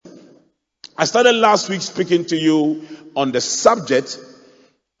I started last week speaking to you on the subject,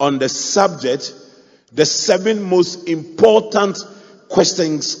 the 7 most important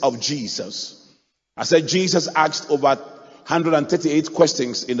questions of Jesus. I said Jesus asked over 138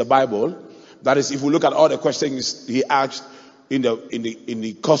 questions in the Bible. That is, if we look at all the questions he asked in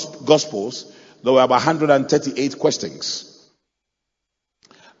the Gospels, there were about 138 questions.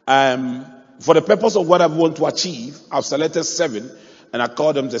 For the purpose of what I want to achieve, I've selected 7, and I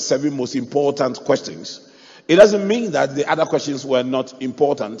call them the 7 most important questions. It doesn't mean that the other questions were not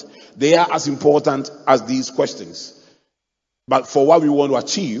important. They are as important as these questions. But for what we want to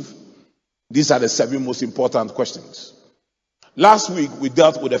achieve, these are the 7 most important questions. Last week, we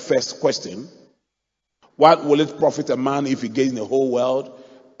dealt with the first question. What will it profit a man if he gains the whole world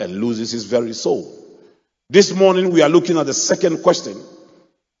and loses his very soul? This morning, we are looking at the second question.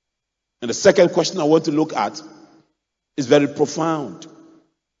 And the second question I want to look at is very profound.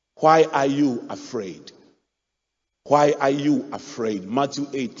 Why are you afraid? Why are you afraid? Matthew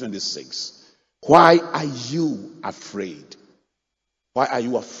 8:26. Why are you afraid? Why are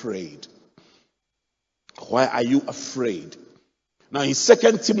you afraid? Why are you afraid? Now in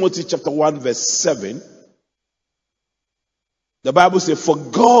 2 Timothy chapter 1 verse 7, the Bible says, for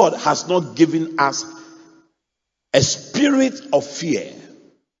God has not given us a spirit of fear.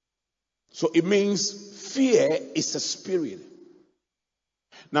 So it means fear is a spirit.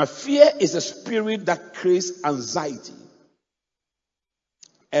 Now fear is a spirit that creates anxiety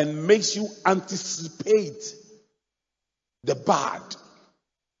and makes you anticipate the bad.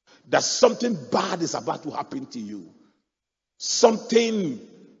 That something bad is about to happen to you. Something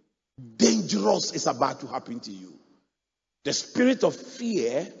dangerous is about to happen to you. The spirit of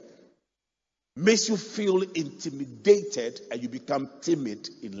fear makes you feel intimidated and you become timid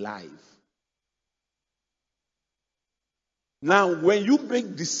in life. Now, when you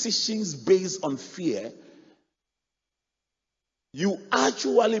make decisions based on fear, you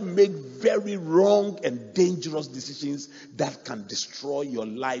actually make very wrong and dangerous decisions that can destroy your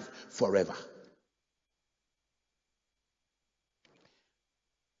life forever.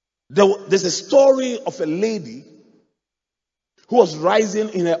 There's a story of a lady who was rising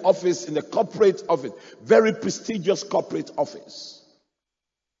in her office, in a corporate office, very prestigious corporate office.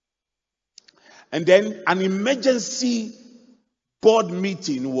 And then an emergency board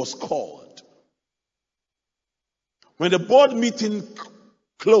meeting was called. When the board meeting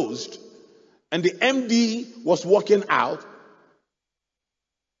closed and the MD was walking out,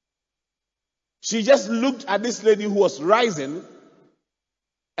 she just looked at this lady who was rising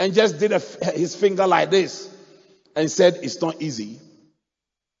and just did his finger like this and said, it's not easy.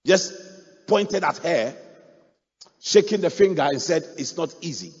 Just pointed at her, shaking the finger and said, it's not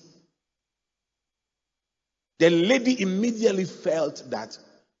easy. The lady immediately felt that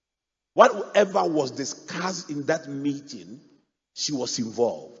whatever was discussed in that meeting, she was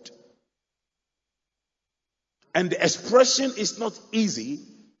involved. And the expression "is not easy"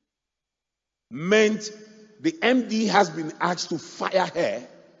 meant the MD has been asked to fire her.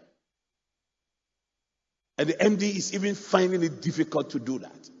 And the MD is even finding it difficult to do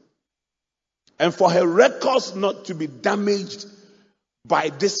that. And for her records not to be damaged by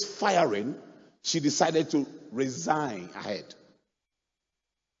this firing, she decided to resign ahead.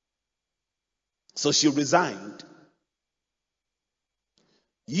 So she resigned.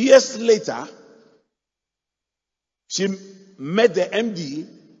 Years later, she met the MD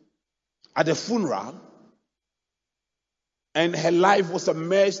at a funeral, and her life was a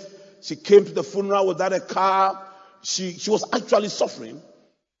mess. She came to the funeral without a car. She was actually suffering.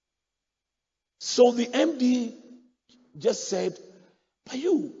 So the MD just said, but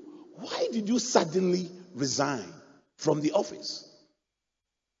you, why did you suddenly resign from the office?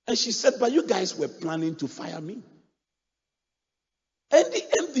 And she said, but you guys were planning to fire me. And the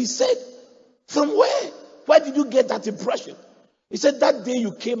MD said, from where? Where did you get that impression? He said, that day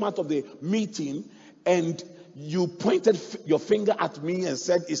you came out of the meeting and you pointed your finger at me and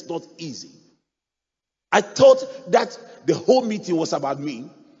said, it's not easy. I thought that the whole meeting was about me.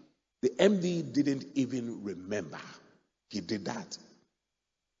 The MD didn't even remember he did that.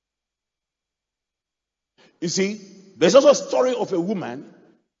 You see, there's also a story of a woman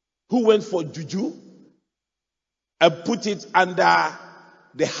who went for juju and put it under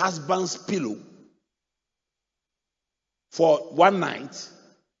the husband's pillow for one night.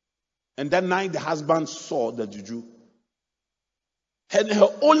 And that night the husband saw the juju. And her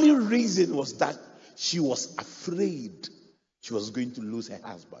only reason was that she was afraid she was going to lose her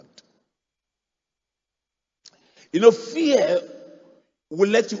husband. You know, fear will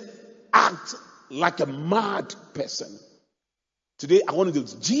let you act like a mad person. Today I want to do,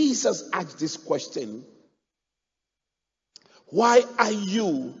 Jesus asked this question, why are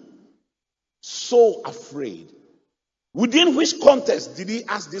you so afraid? Within which context did he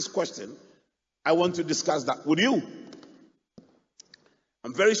ask this question? I want to discuss that with you.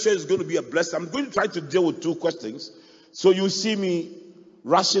 I'm very sure it's going to be a blessing. I'm going to try to deal with two questions. So you see me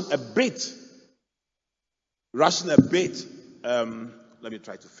rushing a bit. Let me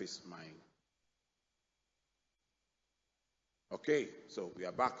try to face mine. Okay, so we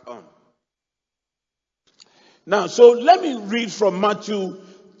are back on. Now, so let me read from Matthew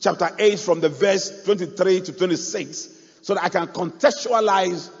chapter 8 from the verse 23 to 26 so that I can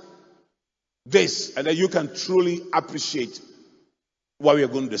contextualize this and then you can truly appreciate what we are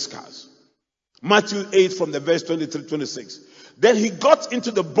going to discuss. Matthew 8 from the verse 23 to 26. Then he got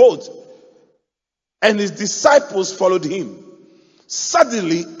into the boat and his disciples followed him.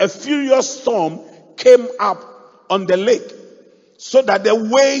 Suddenly, a furious storm came up on the lake so that the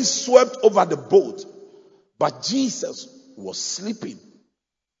waves swept over the boat. But Jesus was sleeping.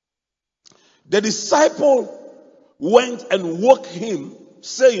 The disciple went and woke him,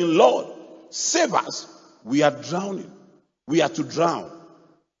 saying, Lord, save us. We are drowning. We are to drown.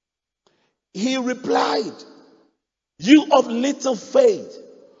 He replied, you of little faith,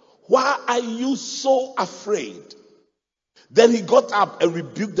 why are you so afraid? Then he got up and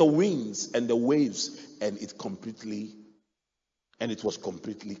rebuked the winds and the waves, and it was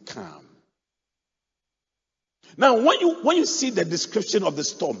completely calm. Now, when you see the description of the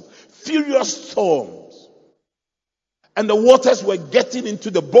storm, furious storms, and the waters were getting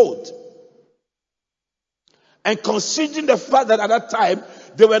into the boat, and considering the fact that at that time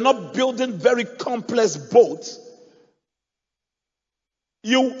they were not building very complex boats,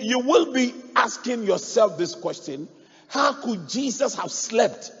 you will be asking yourself this question: how could Jesus have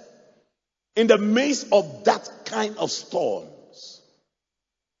slept in the midst of that kind of storms?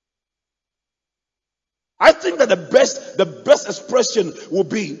 I think that the best expression would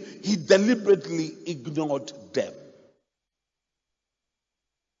be he deliberately ignored them.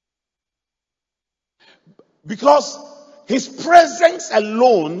 Because his presence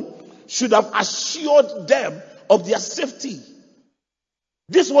alone should have assured them of their safety.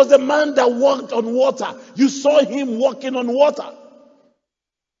 This was the man that walked on water. You saw him walking on water.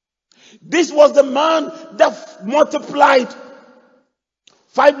 This was the man that multiplied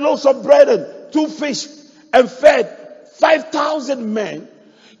 5 loaves of bread and 2 fish and fed 5,000 men.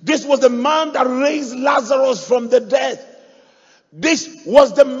 This was the man that raised Lazarus from the dead. This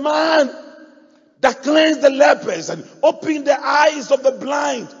was the man that cleansed the lepers and opened the eyes of the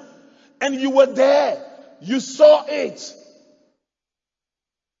blind. And you were there. You saw it.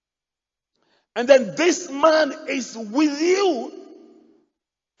 And then this man is with you.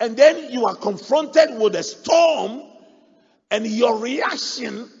 And then you are confronted with a storm. And your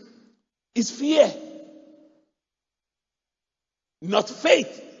reaction is fear, not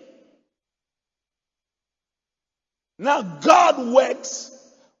faith. Now, God works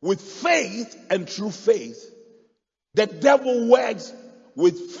with faith and true faith. The devil works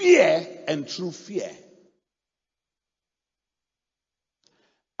with fear and true fear.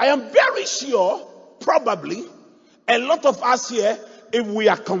 I am very sure, probably, a lot of us here, if we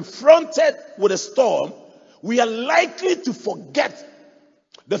are confronted with a storm, we are likely to forget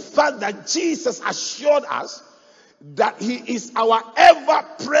the fact that Jesus assured us that he is our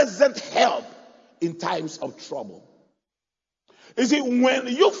ever-present help in times of trouble. You see, when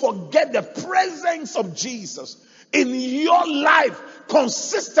you forget the presence of Jesus in your life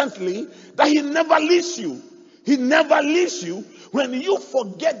consistently, that he never leaves you. He never leaves you. When you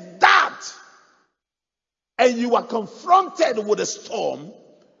forget that and you are confronted with a storm,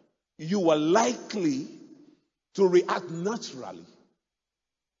 you are likely to react naturally.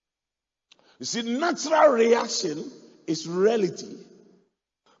 You see, natural reaction is reality.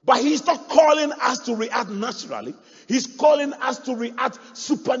 But he's not calling us to react naturally. He's calling us to react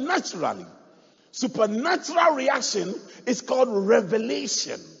supernaturally. Supernatural reaction is called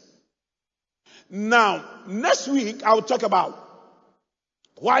revelation. Now, next week, I will talk about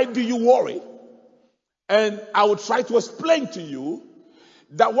why do you worry? And I will try to explain to you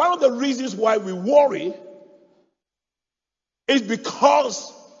that one of the reasons why we worry is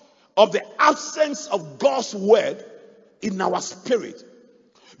because of the absence of God's word in our spirit.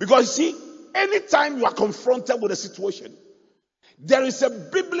 Because you see, anytime you are confronted with a situation, there is a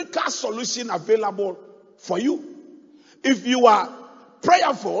biblical solution available for you. If you are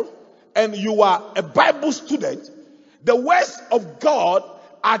prayerful and you are a Bible student, the words of God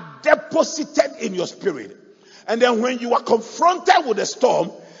are deposited in your spirit. And then when you are confronted with a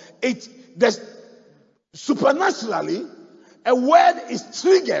storm, supernaturally, A word is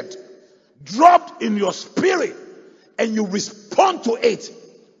triggered, dropped in your spirit, and you respond to it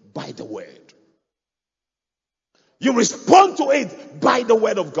by the word. You respond to it by the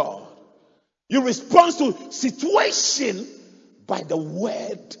word of God. You respond to situation by the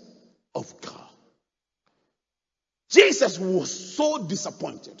word of God. Jesus was so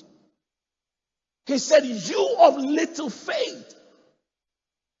disappointed. He said, "You of little faith,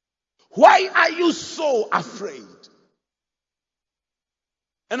 why are you so afraid?"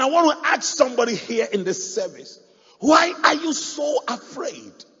 And I want to ask somebody here in this service, why are you so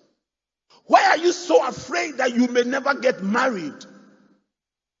afraid? Why are you so afraid that you may never get married?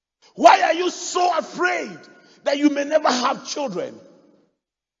 Why are you so afraid that you may never have children?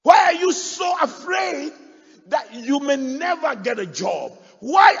 Why are you so afraid that you may never get a job?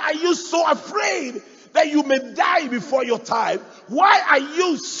 Why are you so afraid that you may die before your time? Why are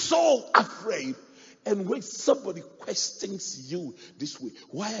you so afraid? And when somebody questions you this way,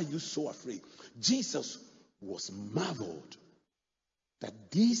 why are you so afraid? Jesus was marveled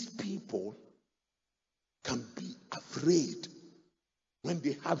that these people can be afraid when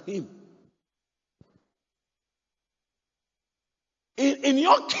they have him. In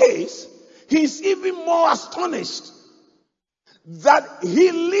your case, he's even more astonished that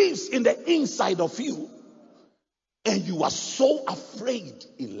he lives in the inside of you and you are so afraid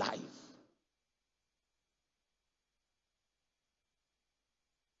in life.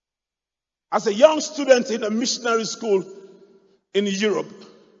 As a young student in a missionary school in Europe,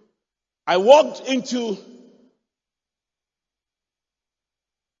 I walked into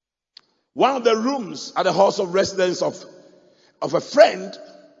one of the rooms at the house of residence of a friend,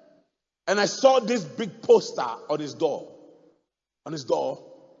 and I saw this big poster on his door,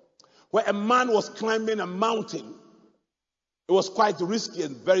 where a man was climbing a mountain. It was quite risky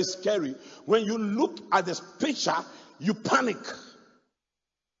and very scary. When you look at this picture, you panic.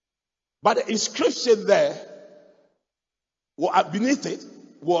 But the inscription there, beneath it,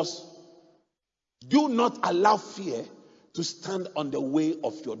 was, "Do not allow fear to stand on the way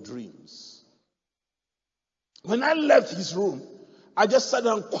of your dreams." When I left his room, I just sat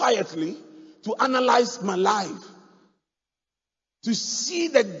down quietly to analyze my life, to see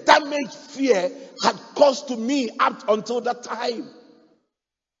the damage fear had caused to me up until that time.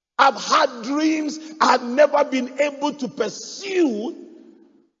 I've had dreams I had never been able to pursue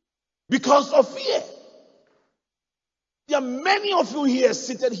because of fear. There are many of you here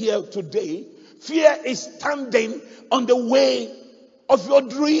seated here today. Fear is standing on the way of your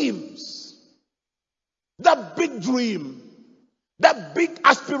dreams. That big dream, that big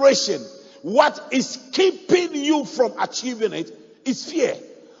aspiration, what is keeping you from achieving it is fear.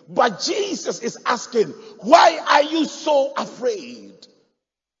 But Jesus is asking, why are you so afraid?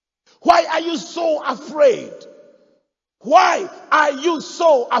 Why are you so afraid? Why are you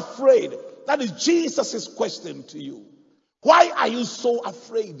so afraid? That is Jesus' question to you. Why are you so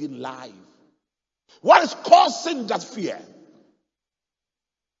afraid in life? What is causing that fear?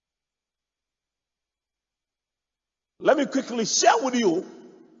 Let me quickly share with you.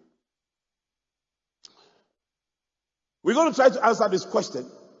 We're going to try to answer this question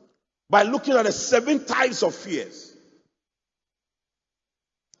by looking at the 7 types of fears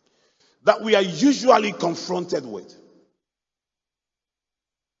that we are usually confronted with.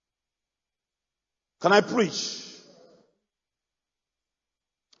 Can I preach?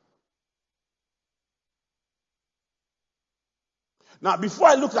 Now, before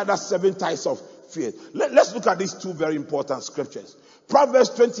I look at that 7 types of fear, let's look at these 2 very important scriptures. Proverbs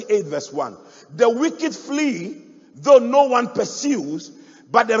 28 verse 1. The wicked flee, though no one pursues,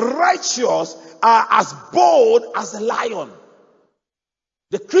 but the righteous are as bold as a lion.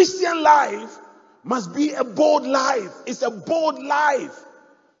 The Christian life must be a bold life. It's a bold life.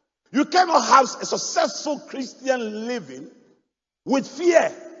 You cannot have a successful Christian living with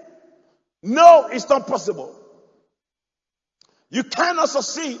fear. No, it's not possible. You cannot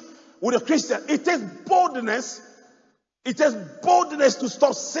succeed with a Christian. It takes boldness. It takes boldness to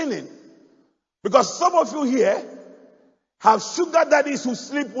stop sinning. Because some of you here have sugar daddies who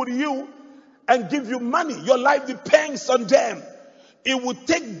sleep with you and give you money. Your life depends on them. It will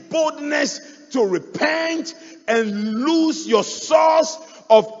take boldness to repent and lose your source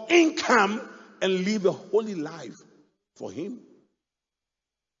of income and live a holy life for him.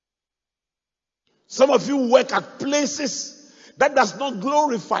 Some of you work at places that does not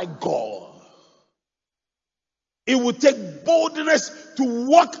glorify God. It will take boldness to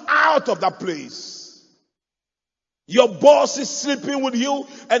walk out of that place. Your boss is sleeping with you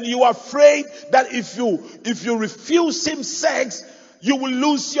and you are afraid that if you refuse him sex, you will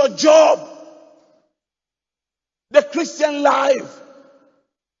lose your job. The Christian life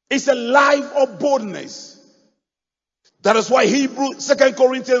is a life of boldness. That is why 2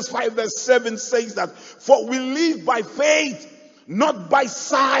 Corinthians 5 verse 7 says that, for we live by faith, not by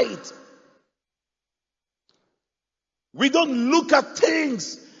sight. We don't look at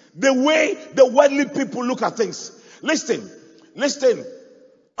things the way the worldly people look at things. Listen.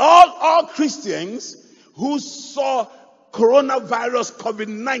 All Christians who saw coronavirus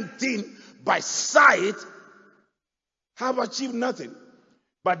COVID-19 by sight have achieved nothing.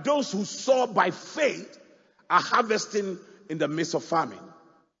 But those who saw by faith are harvesting in the midst of famine.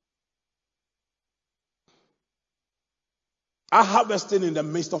 Are harvesting in the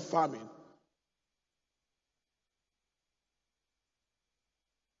midst of famine.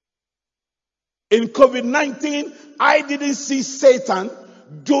 In COVID-19, I didn't see Satan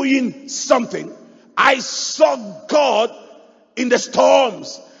doing something. I saw God in the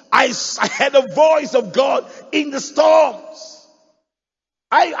storms. I heard the voice of God in the storms.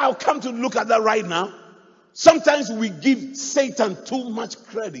 I'll come to look at that right now. Sometimes we give Satan too much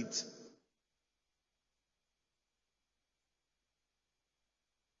credit.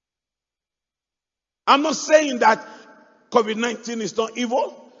 I'm not saying that COVID-19 is not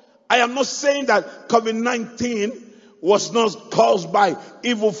evil. I am not saying that COVID-19 was not caused by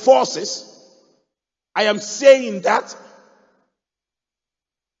evil forces. I am saying that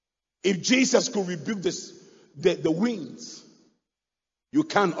if Jesus could rebuke the winds, you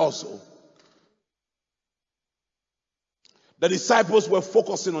can also. The disciples were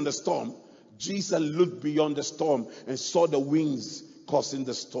focusing on the storm. Jesus looked beyond the storm and saw the winds causing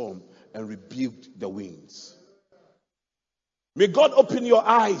the storm and rebuked the winds. May God open your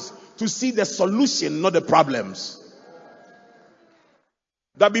eyes to see the solution, not the problems.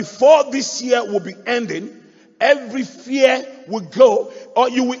 That before this year will be ending, every fear will go, or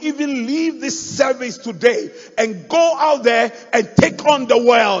you will even leave this service today and go out there and take on the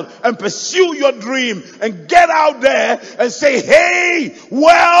world and pursue your dream and get out there and say, hey,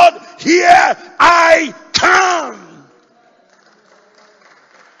 world, here I come.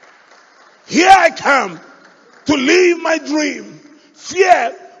 Here I come to live my dream.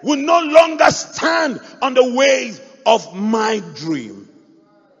 Fear will no longer stand on the way of my dream.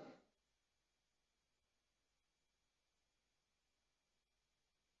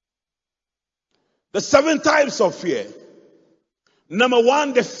 The 7 types of fear. Number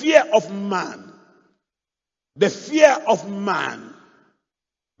 1, the fear of man. The fear of man.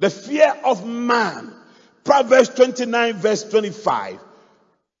 The fear of man. Proverbs 29 verse 25.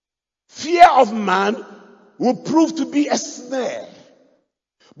 Fear of man will prove to be a snare.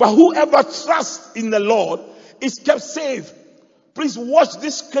 But whoever trusts in the Lord is kept safe. Please watch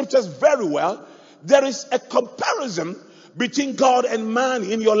these scriptures very well. There is a comparison between God and man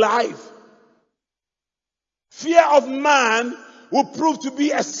in your life. Fear of man will prove to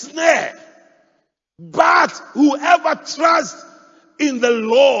be a snare. But whoever trusts in the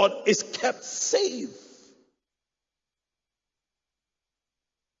Lord is kept safe.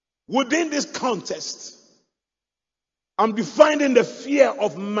 Within this context, I'm defining the fear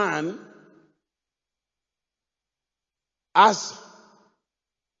of man as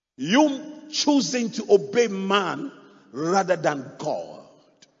you choosing to obey man rather than God.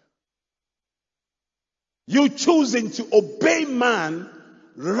 You choosing to obey man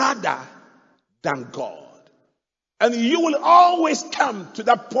rather than God. And you will always come to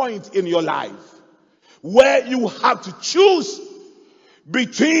that point in your life where you have to choose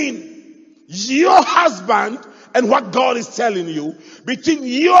between your husband and what God is telling you, between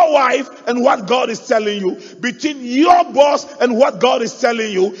your wife and what God is telling you, between your boss and what God is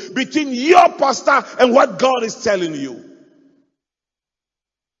telling you, between your pastor and what God is telling you.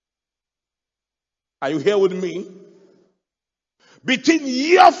 Are you here with me? Between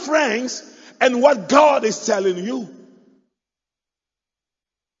your friends and what God is telling you.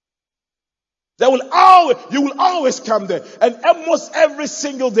 You will always come there. And almost every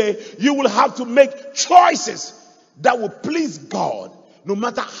single day, you will have to make choices that will please God, no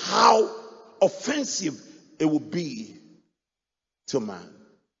matter how offensive it will be to man.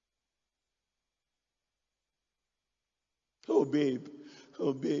 Oh, babe,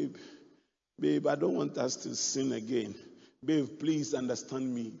 I don't want us to sin again. Babe, please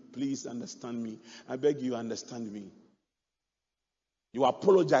understand me. Please understand me. I beg you, understand me. You are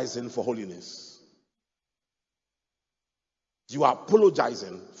apologizing for holiness. You are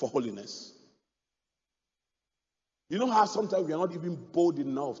apologizing for holiness. You know how sometimes we are not even bold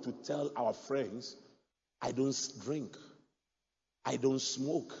enough to tell our friends, I don't drink. I don't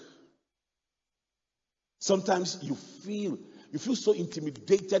smoke. Sometimes you feel You feel so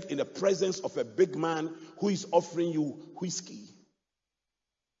intimidated in the presence of a big man who is offering you whiskey.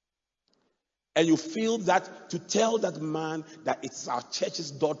 And you feel that to tell that man that it's our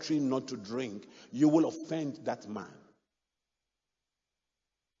church's doctrine not to drink, you will offend that man.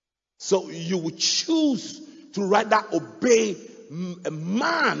 So you will choose to rather obey a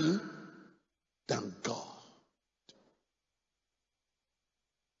man than God.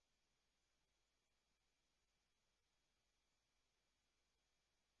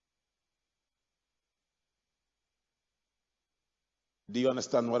 Do you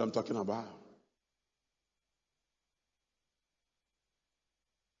understand what I'm talking about?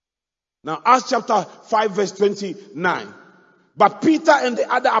 Now, Acts chapter 5, verse 29. But Peter and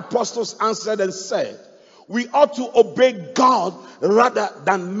the other apostles answered and said, we ought to obey God rather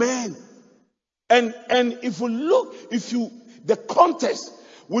than men. And if you look, the context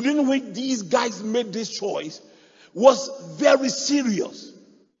within which these guys made this choice was very serious.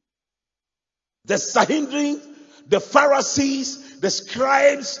 The Sanhedrin, the Pharisees, the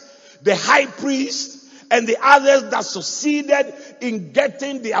scribes, the high priests, and the others that succeeded in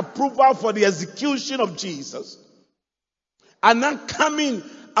getting the approval for the execution of Jesus are now coming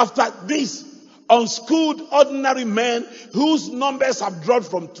after these unschooled ordinary men whose numbers have dropped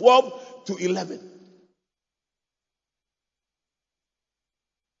from 12 to 11.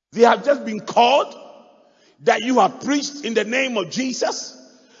 They have just been called that you have preached in the name of Jesus.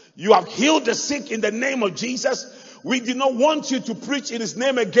 You have healed the sick in the name of Jesus. We did not want you to preach in his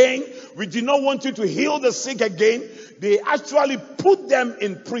name again. We did not want you to heal the sick again. They actually put them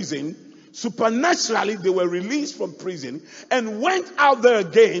in prison. Supernaturally, they were released from prison and went out there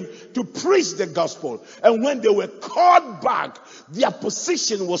again to preach the gospel. And when they were called back, their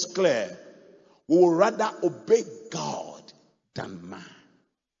position was clear. We will rather obey God than man.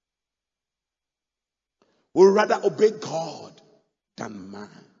 We will rather obey God than man.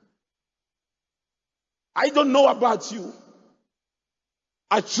 I don't know about you.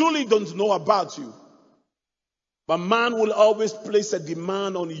 I truly don't know about you. But man will always place a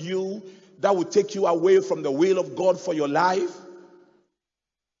demand on you that will take you away from the will of God for your life.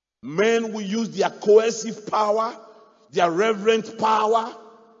 Men will use their coercive power, their reverent power,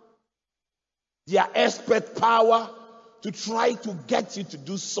 their expert power to try to get you to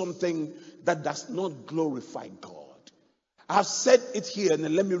do something that does not glorify God. I have said it here,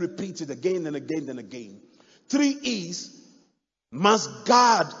 and let me repeat it again and again and again. 3 E's must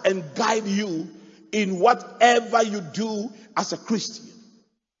guard and guide you in whatever you do as a Christian.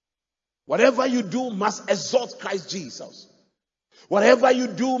 Whatever you do must exalt Christ Jesus. Whatever you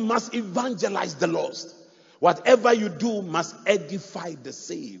do must evangelize the lost. Whatever you do must edify the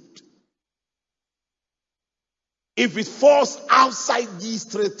saved. If it falls outside these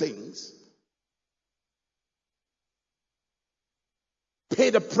 3 things,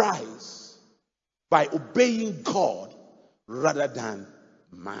 pay the price by obeying God rather than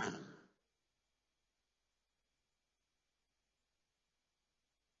man.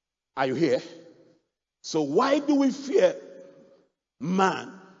 Are you here? So why do we fear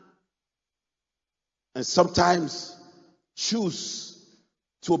man and sometimes choose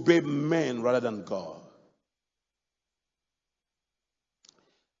to obey men rather than God?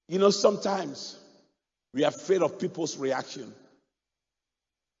 You know, sometimes we are afraid of people's reaction.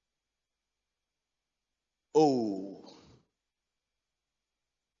 Oh,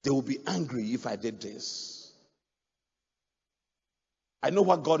 they will be angry if I did this. I know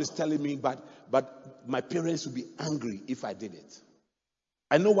what God is telling me, but my parents will be angry if I did it.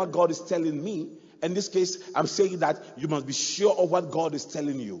 I know what God is telling me. In this case, I'm saying that you must be sure of what God is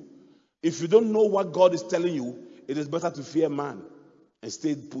telling you. If you don't know what God is telling you, it is better to fear man and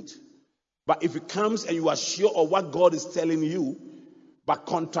stay put. But if it comes and you are sure of what God is telling you, but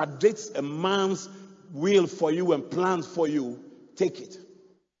contradicts a man's will for you and plans for you, take it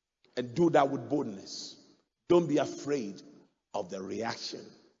and do that with boldness. Don't be afraid of the reaction.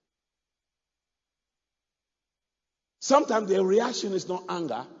 Sometimes the reaction is not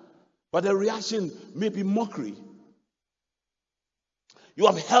anger, but the reaction may be mockery. You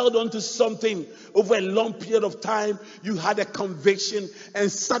have held on to something over a long period of time. You had a conviction,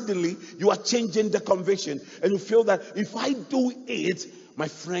 and suddenly you are changing the conviction, and you feel that if I do it, my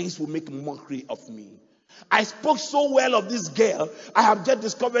friends will make mockery of me. I spoke so well of this girl. I have just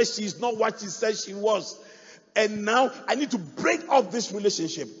discovered she's not what she said she was. And now I need to break off this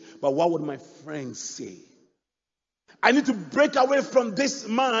relationship. But what would my friends say? I need to break away from this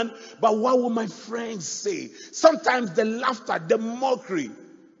man. But what will my friends say? Sometimes the laughter, the mockery.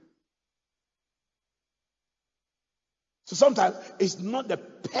 So sometimes it's not the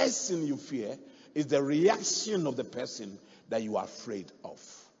person you fear, it's the reaction of the person that you are afraid of.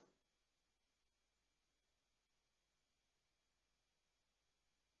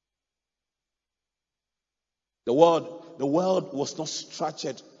 The world was not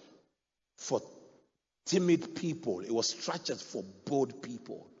structured for timid people. It was structured for bold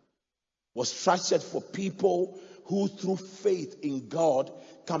people. It was structured for people who through faith in God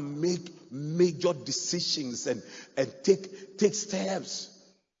can make major decisions and take steps.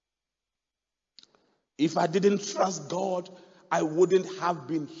 If I didn't trust God, I wouldn't have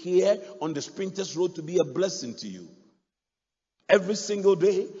been here on the Sprinters Road to be a blessing to you. Every single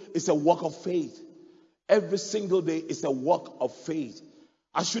day is a walk of faith. Every single day is a walk of faith.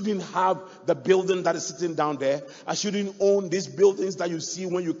 I shouldn't have the building that is sitting down there. I shouldn't own these buildings that you see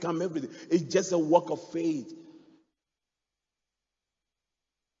when you come every day. It's just a walk of faith.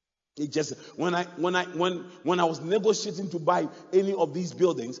 It just when I was negotiating to buy any of these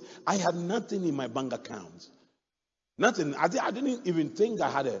buildings, I had nothing in my bank account. Nothing. I didn't even think I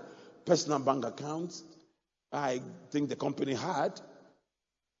had a personal bank account. I think the company had.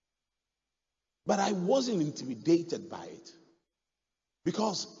 But I wasn't intimidated by it.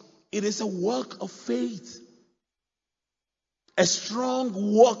 Because it is a work of faith. A strong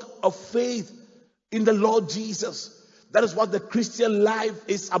walk of faith in the Lord Jesus. That is what the Christian life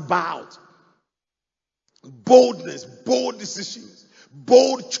is about. Boldness, bold decisions,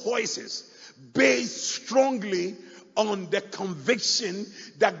 bold choices, based strongly on the conviction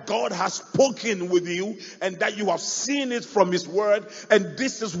that God has spoken with you and that you have seen it from His word, and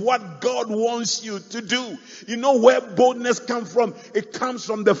this is what God wants you to do. You know where boldness comes from? It comes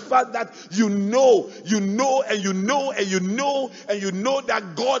from the fact that you know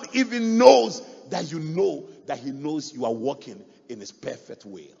that God even knows that you know that He knows you are walking in His perfect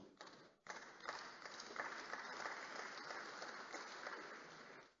will.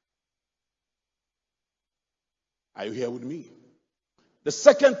 Are you here with me? The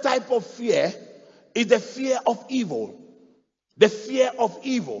second type of fear is the fear of evil. The fear of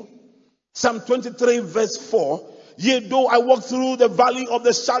evil. Psalm 23 verse 4. Yea, though I walk through the valley of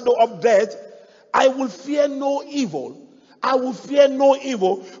the shadow of death, I will fear no evil. I will fear no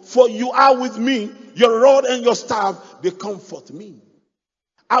evil, for you are with me. Your rod and your staff, they comfort me.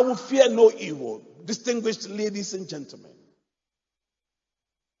 I will fear no evil. Distinguished ladies and gentlemen.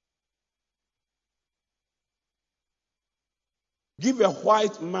 Give a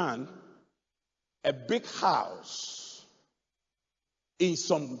white man a big house in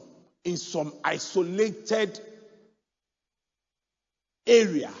some isolated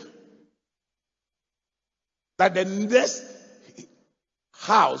area, that the next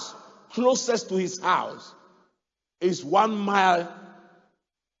house closest to his house is 1 mile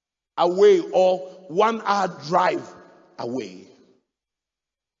away or 1 hour drive away.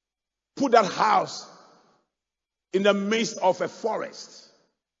 Put that house in the midst of a forest.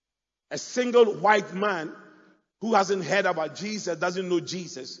 A single white man who hasn't heard about Jesus, doesn't know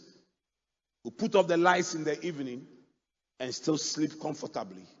Jesus, will put off the lights in the evening and still sleep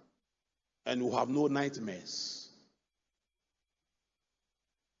comfortably and will have no nightmares.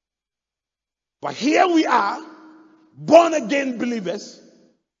 But here we are, born again believers.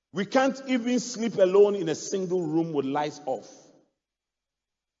 We can't even sleep alone in a single room with lights off.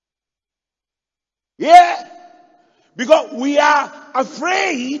 Yeah. Because we are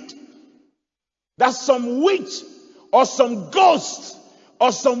afraid that some witch or some ghost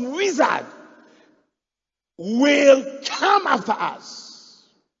or some wizard will come after us.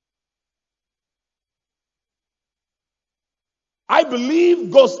 I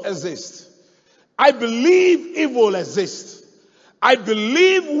believe ghosts exist. I believe evil exists. I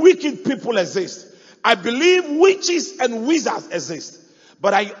believe wicked people exist. I believe witches and wizards exist.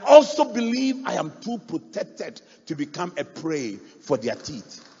 But I also believe I am too protected to become a prey for their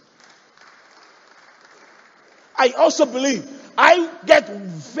teeth. I also believe I get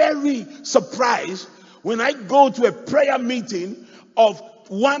very surprised when I go to a prayer meeting of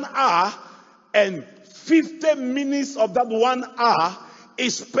 1 hour and 50 minutes of that 1 hour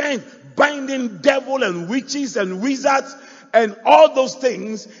is spent binding devil and witches and wizards and all those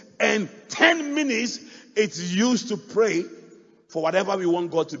things, and 10 minutes it's used to pray for whatever we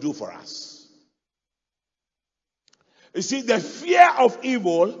want God to do for us. You see, the fear of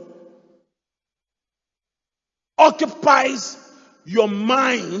evil occupies your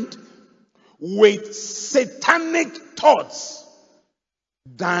mind with satanic thoughts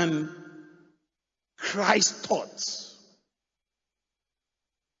than Christ thoughts.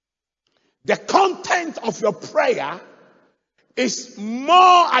 The content of your prayer is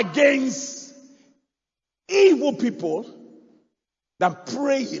more against evil people than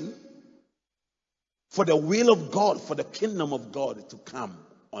praying for the will of God, for the kingdom of God to come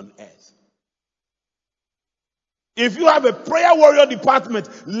on earth. If you have a prayer warrior department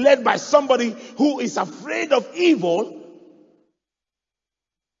led by somebody who is afraid of evil,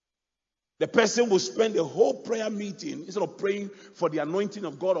 the person will spend a whole prayer meeting, instead of praying for the anointing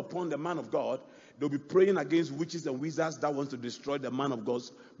of God upon the man of God, they'll be praying against witches and wizards that want to destroy the man of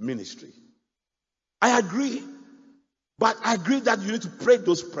God's ministry. I agree. But I agree that you need to pray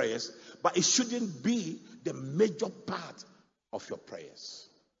those prayers, but it shouldn't be the major part of your prayers.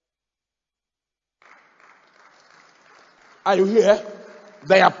 Are you here?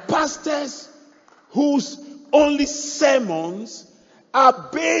 There are pastors whose only sermons are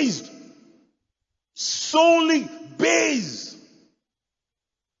solely based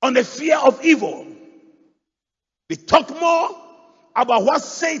on the fear of evil. They talk more about what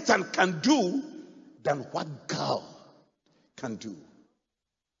Satan can do than what God can do.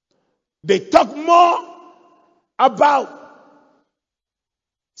 They talk more about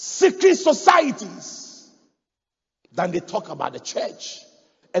secret societies than they talk about the church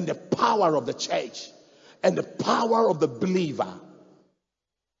and the power of the church and the power of the believer.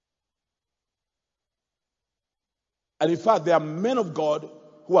 And in fact, there are men of God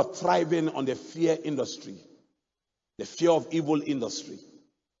who are thriving on the fear industry, the fear of evil industry.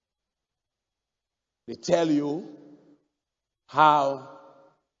 They tell you how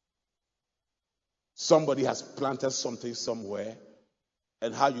somebody has planted something somewhere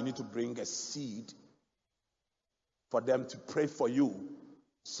and how you need to bring a seed for them to pray for you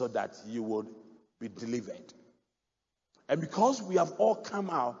so that you would be delivered. And because we have all come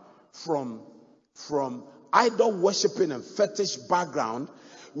out from idol worshiping and fetish background,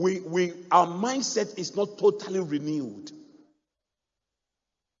 our mindset is not totally renewed.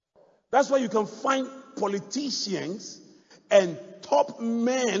 That's why you can find politicians and top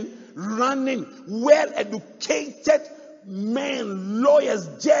men running, well-educated men, lawyers,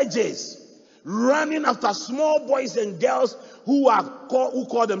 judges, running after small boys and girls who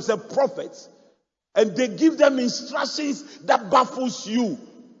call themselves prophets, and they give them instructions that baffles you.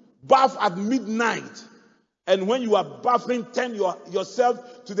 Bath at midnight, and when you are bathing, turn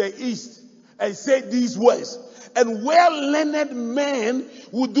yourself to the east and say these words. And well-learned men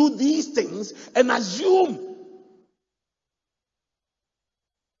will do these things and assume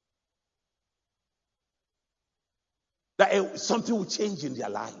that something will change in their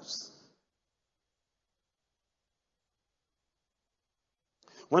lives.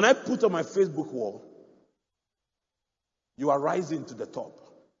 When I put on my Facebook wall, "You are rising to the top,"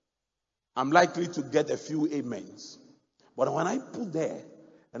 I'm likely to get a few amens. But when I put there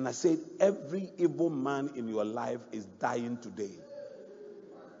and I said, "Every evil man in your life is dying today,"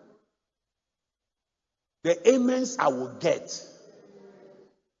 the amens I will get.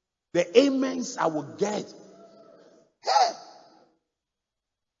 Hey!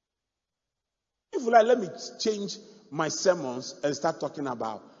 If you like, let me change my sermons and start talking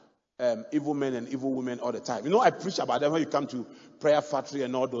about evil men and evil women all the time. You know, I preach about them when you come to Prayer Factory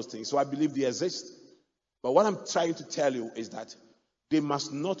and all those things. So I believe they exist. But what I'm trying to tell you is that they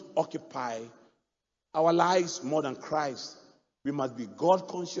must not occupy our lives more than Christ. We must be God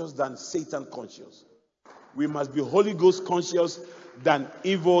conscious than Satan conscious. We must be Holy Ghost conscious than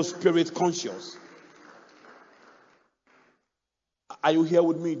evil spirit conscious. Are you here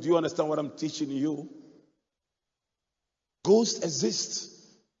with me? Do you understand what I'm teaching you? Ghosts exist,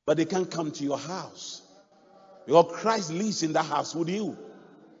 but they can't come to your house. Because Christ lives in that house with you.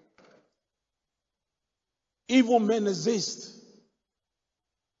 Evil men exist.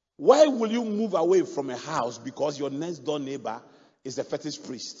 Why will you move away from a house because your next door neighbor is a fetish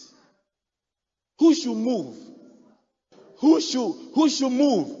priest? Who should move? Who should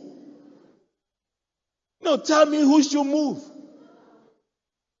move? No, tell me who should move.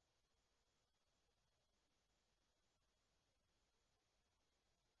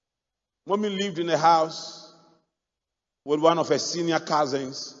 Mommy lived in a house with one of her senior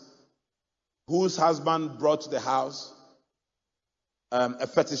cousins whose husband brought to the house a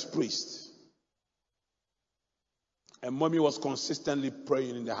fetish priest. And Mommy was consistently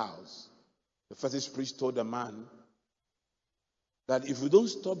praying in the house. The fetish priest told the man that if you don't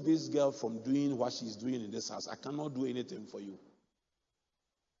stop this girl from doing what she's doing in this house, I cannot do anything for you.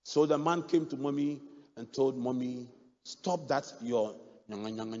 So the man came to Mommy and told Mommy, "Stop that your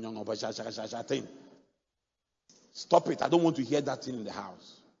thing. Stop it. I don't want to hear that thing in the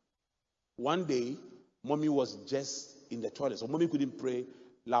house." One day, Mommy was just in the toilet. So Mommy couldn't pray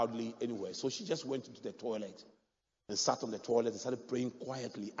loudly anywhere. So she just went into the toilet and sat on the toilet and started praying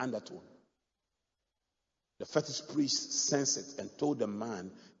quietly, undertone. The fetish priest sensed it and told the man,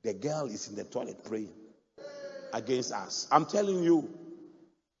 "The girl is in the toilet praying." against us. I'm telling you.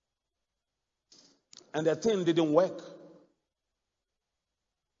 And the thing didn't work.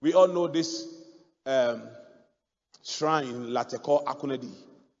 We all know this shrine in Latte called Akunedi.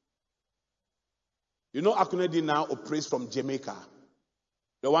 You know Akunedi now operates from Jamaica.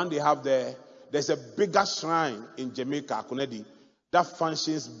 The one they have there, there's a bigger shrine in Jamaica, Akunedi, that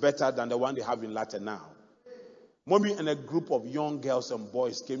functions better than the one they have in Latte now. Mommy and a group of young girls and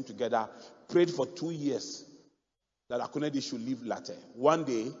boys came together, prayed for 2 years that Akunedi should leave Latte. One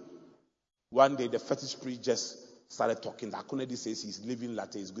day, the fetish priest just started talking. Akunedi says he's leaving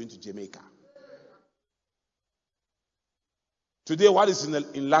Latte, he's going to Jamaica. Today, what is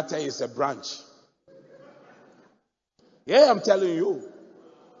in Latte is a branch. Yeah, I'm telling you.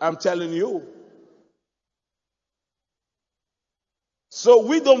 I'm telling you. So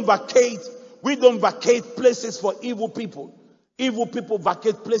we don't vacate places for evil people. Evil people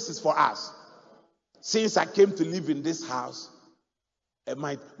vacate places for us. Since I came to live in this house, and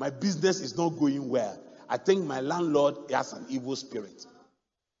my business is not going well. I think my landlord has an evil spirit.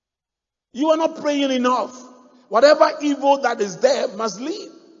 You are not praying enough. Whatever evil that is there must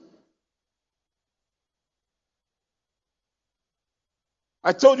leave.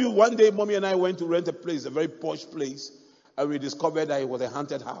 I told you one day, Mommy and I went to rent a place, a very posh place, and we discovered that it was a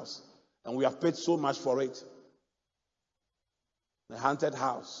haunted house. And we have paid so much for it. A haunted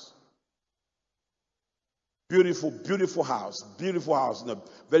house. Beautiful, beautiful house. Beautiful house in a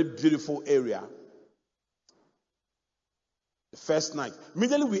very beautiful area. The first night.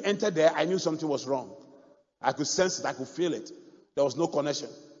 Immediately we entered there, I knew something was wrong. I could sense it, I could feel it. There was no connection.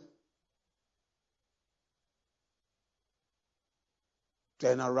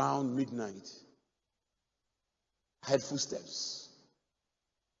 Then around midnight, I heard footsteps.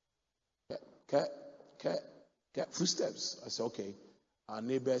 Footsteps. I said, okay. Our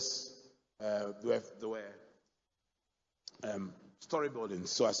neighbors, they were story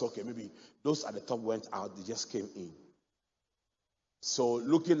buildings. So I said, okay, maybe those at the top went out, they just came in. So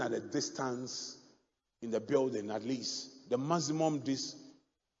looking at the distance in the building, at least, the maximum these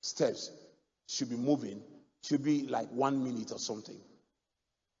steps should be moving, should be like 1 minute or something.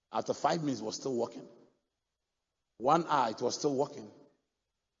 After 5 minutes, it was still walking. 1 hour, it was still walking.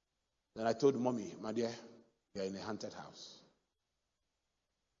 Then I told Mommy, my dear, you're in a haunted house.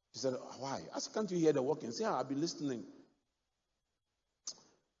 She said, why? I said, can't you hear the walking? Say, I've been listening.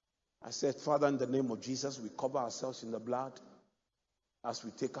 I said, Father, in the name of Jesus, we cover ourselves in the blood. As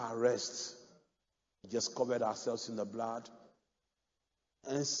we take our rest, we just covered ourselves in the blood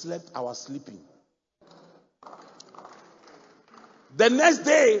and slept our sleeping. The next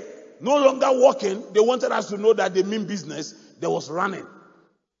day, no longer walking, they wanted us to know that they mean business. They was running.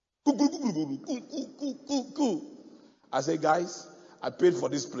 I said, guys, I paid for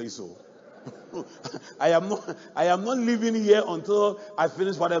this place, so I am not living here until I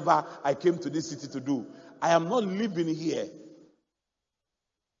finish whatever I came to this city to do. I am not living here.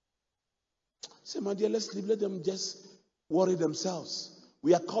 Say, my dear, let's leave. Let them just worry themselves.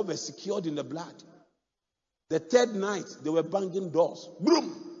 We are covered, secured in the blood. The third night, they were banging doors.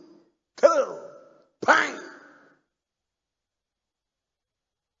 Boom! Kill! Bang!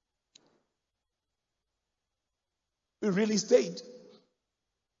 We really stayed.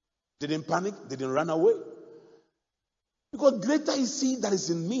 Didn't panic, didn't run away. Because greater is he that is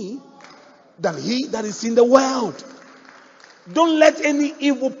in me than he that is in the world. Don't let any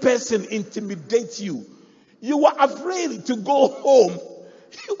evil person intimidate you. You were afraid to go home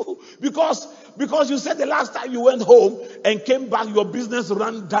because you said the last time you went home and came back, your business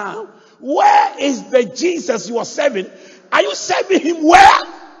ran down. Where is the Jesus you are serving? Are you serving him where?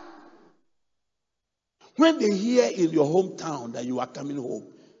 When they hear in your hometown that you are coming home,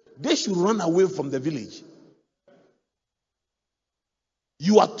 they should run away from the village.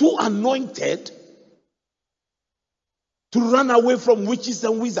 You are too anointed to run away from witches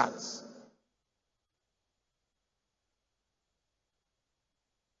and wizards.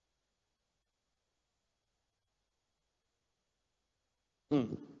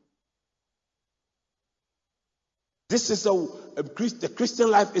 This is the Christian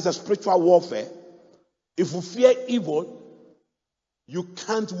life is a spiritual warfare. If you fear evil, you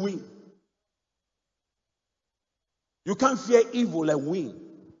can't win. You can't fear evil and win.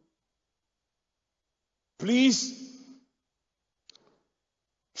 Please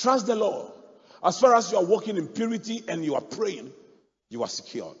trust the Lord. As far as you are walking in purity and you are praying, you are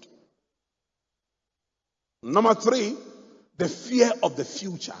secured. Number 3, the fear of the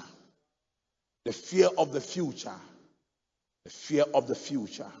future. The fear of the future. The fear of the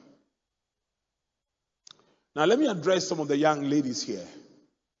future. Now let me address some of the young ladies here.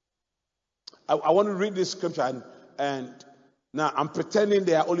 I want to read this scripture, and now I'm pretending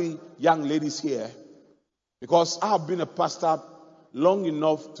there are only young ladies here because I have been a pastor long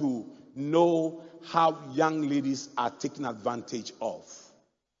enough to know how young ladies are taken advantage of.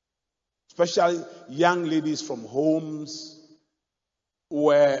 Especially young ladies from homes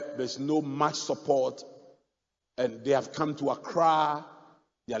where there's no much support, and they have come to Accra,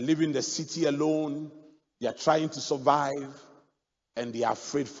 they are living the city alone, they are trying to survive, and they are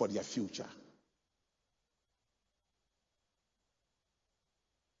afraid for their future.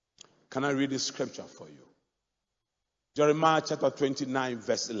 Can I read this scripture for you? Jeremiah chapter 29,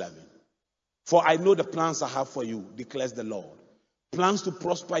 verse 11. For I know the plans I have for you, declares the Lord. Plans to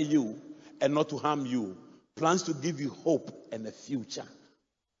prosper you and not to harm you. Plans to give you hope and a future.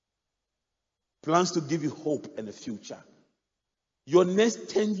 Plans to give you hope and a future. Your next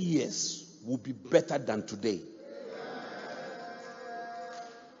 10 years will be better than today.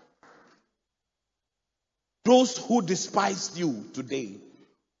 Those who despised you today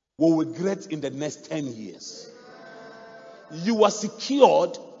will regret in the next 10 years. You are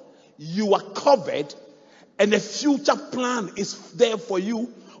secured, you are covered, and a future plan is there for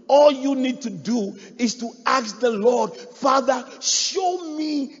you. All you need to do is to ask the Lord, Father, show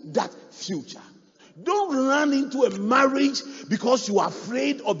me that future. Don't run into a marriage because you are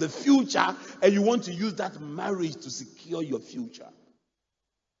afraid of the future and you want to use that marriage to secure your future.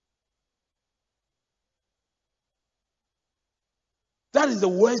 That is the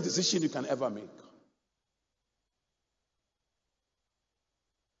worst decision you can ever make.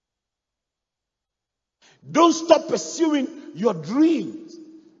 Don't stop pursuing your dreams.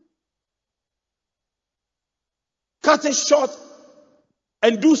 Cut it short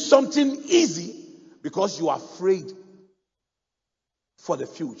and do something easy because you are afraid for the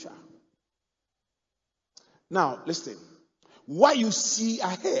future. Now, listen. What you see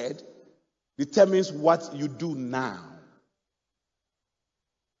ahead determines what you do now.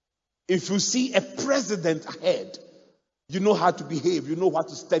 If you see a president ahead, you know how to behave, you know what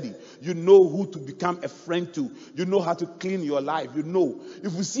to study, you know who to become a friend to, you know how to clean your life, you know.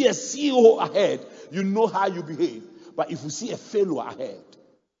 If you see a CEO ahead, you know how you behave. But if you see a failure ahead,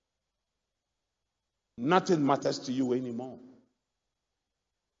 nothing matters to you anymore.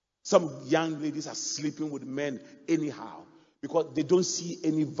 Some young ladies are sleeping with men anyhow because they don't see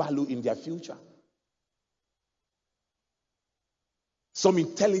any value in their future. Some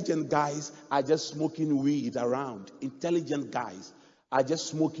intelligent guys are just smoking weed around. Intelligent guys are just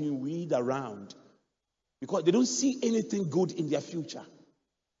smoking weed around because they don't see anything good in their future.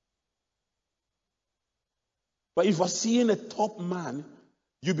 But if you're seeing a top man,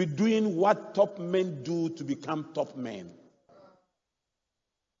 you'll be doing what top men do to become top men.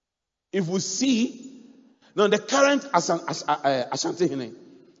 If we see, now the current Ashanti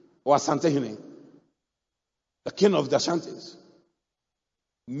or Asante, the king of the Ashantis,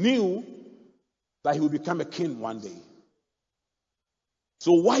 knew that he would become a king one day.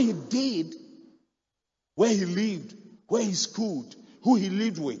 So what he did, where he lived, where he schooled, who he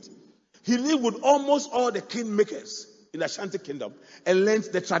lived with almost all the kingmakers in the Ashanti kingdom and learned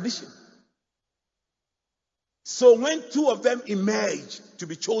the tradition. So when two of them emerged to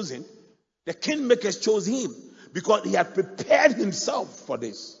be chosen, the kingmakers chose him because he had prepared himself for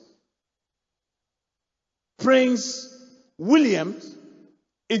this. Prince William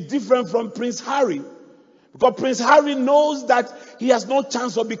is different from Prince Harry because Prince Harry knows that he has no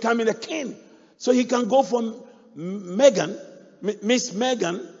chance of becoming a king. So he can go for Miss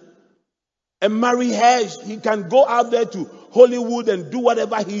Meghan, and marry her. He can go out there to Hollywood and do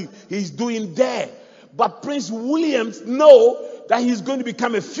whatever he's doing there. But Prince William knows that he's going to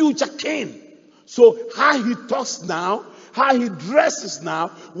become a future king. So how he talks now, how he dresses now,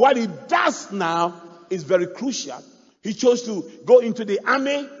 what he does now is very crucial. He chose to go into the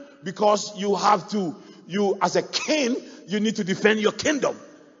army because you as a king, you need to defend your kingdom.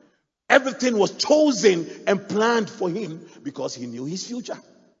 Everything was chosen and planned for him because he knew his future.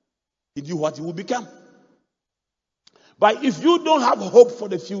 He knew what he would become. But if you don't have hope for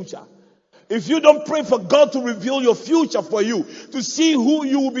the future, if you don't pray for God to reveal your future for you, to see who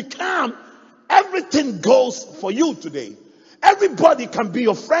you will become, everything goes for you today. Everybody can be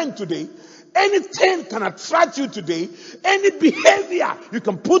your friend today. Anything can attract you today. Any behavior you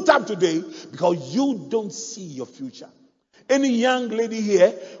can put up today because you don't see your future. Any young lady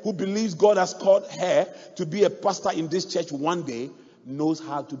here who believes God has called her to be a pastor in this church one day knows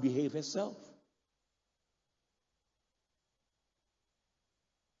how to behave herself.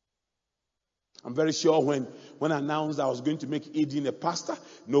 I'm very sure when I announced I was going to make Eden a pastor,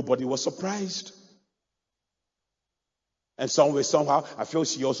 nobody was surprised. And somehow, I feel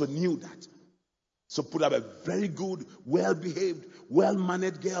she also knew that. So put up a very good, well-behaved,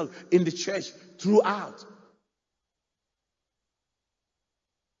 well-mannered girl in the church throughout.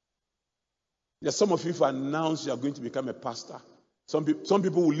 There's some of you who announce you are going to become a pastor. Some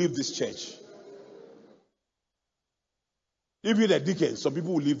people will leave this church. Even a deacon, some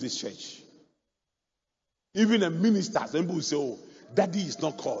people will leave this church. Even a minister, some people will say, oh, daddy is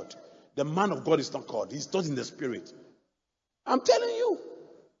not called. The man of God is not called. He's not in the spirit. I'm telling you.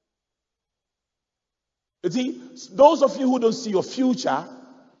 You see, those of you who don't see your future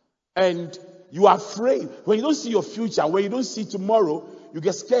and you are afraid, when you don't see your future, when you don't see tomorrow, you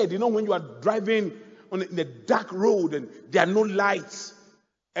get scared. You know, when you are driving on a dark road and there are no lights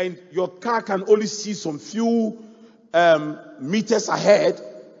and your car can only see some few meters ahead,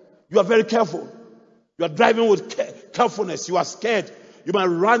 you are very careful. You are driving with carefulness. You are scared. You might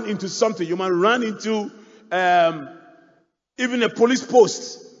run into something. You might run into even a police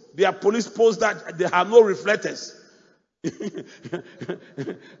post. There are police posts that they have no reflectors.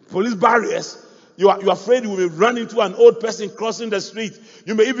 Police barriers. You are afraid you will run into an old person crossing the street.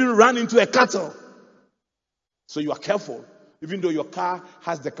 You may even run into a cattle. So you are careful. Even though your car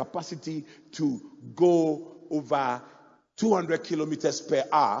has the capacity to go over 200 kilometers per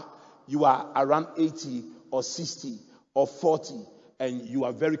hour, you are around 80 or 60 or 40. And you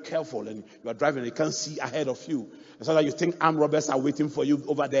are very careful and you are driving and you can't see ahead of you. And so that you think armed robbers are waiting for you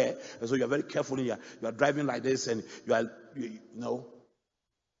over there. And so you are very careful and you are driving like this and you know.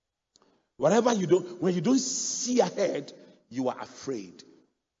 Whatever you do, when you don't see ahead, you are afraid.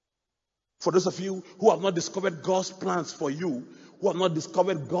 For those of you who have not discovered God's plans for you,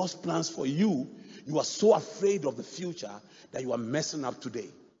 you are so afraid of the future that you are messing up today.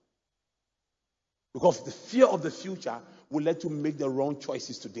 Because the fear of the future will let you make the wrong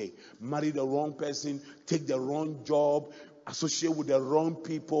choices today. Marry the wrong person, take the wrong job, associate with the wrong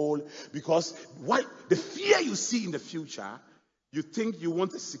people. Because the fear you see in the future, you think you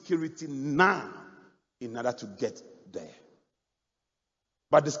want a security now in order to get there.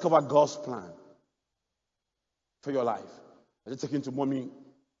 But discover God's plan for your life. I was talking to mommy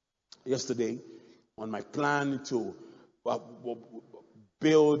yesterday on my plan to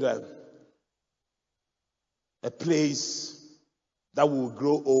build a place that will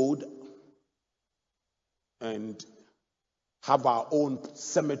grow old and have our own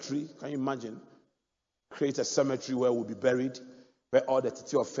cemetery. Can you imagine? Create a cemetery where we'll be buried, where all the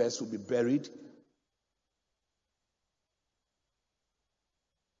Titi affairs will be buried.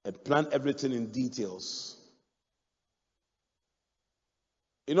 And plan everything in details.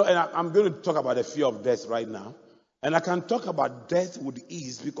 You know, and I'm going to talk about the fear of death right now. And I can talk about death with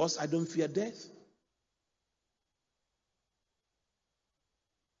ease because I don't fear death.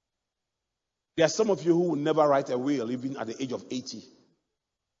 There are some of you who will never write a will even at the age of 80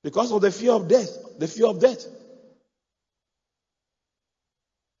 because of the fear of death. The fear of death.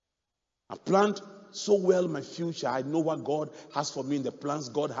 I've planned so well my future. I know what God has for me and the plans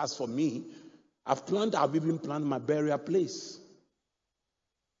God has for me. I've even planned my burial place.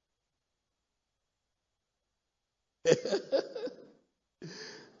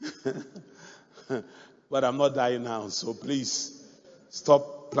 But I'm not dying now, so please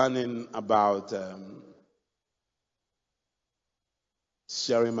stop planning about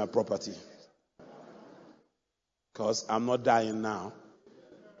sharing my property. Because I'm not dying now.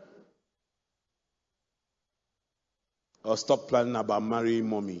 Or stop planning about marrying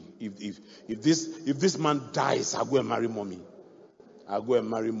mommy. If this man dies, I'll go and marry mommy. I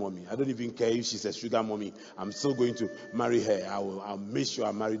don't even care if she's a sugar mommy. I'm still going to marry her. I'll make sure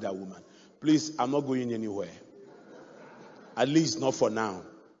I marry that woman. Please, I'm not going anywhere. At least not for now.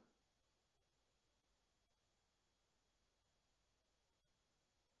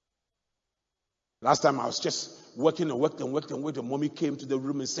 Last time I was just working. Mommy came to the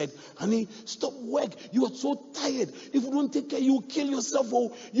room and said, honey, stop work. You are so tired. If you don't take care, you will kill yourself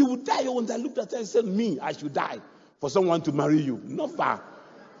or you will die. And I looked at her and said, I should die for someone to marry you. Not far.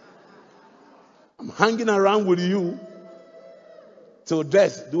 I'm hanging around with you till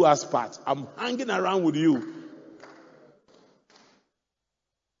death do us part. I'm hanging around with you.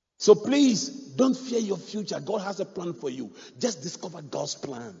 So please, don't fear your future. God has a plan for you. Just discover God's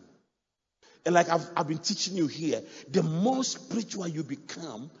plan. And like I've been teaching you here, the more spiritual you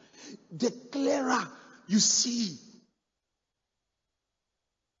become, the clearer you see.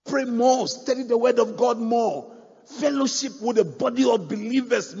 Pray more, study the word of God more, fellowship with the body of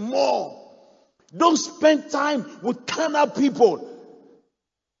believers more. Don't spend time with carnal people.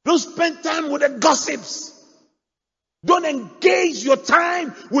 Don't spend time with the gossips. Don't engage your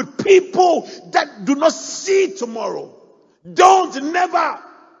time with people that do not see tomorrow. Never.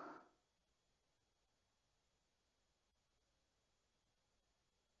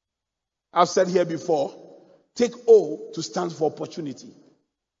 I've said here before, take O to stand for opportunity.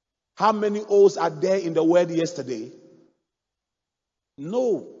 How many O's are there in the word yesterday?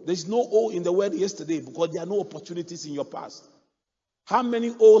 No, there's no O in the word yesterday because there are no opportunities in your past. How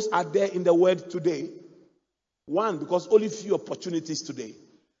many O's are there in the word today? One, because only few opportunities today.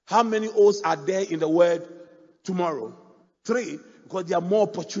 How many O's are there in the word tomorrow? Three, because there are more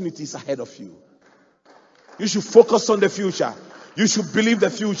opportunities ahead of you. You should focus on the future. You should believe the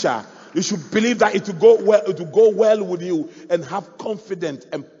future. You should believe that it will go well with you, and have confidence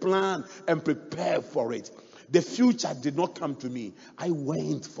and plan and prepare for it. The future did not come to me. I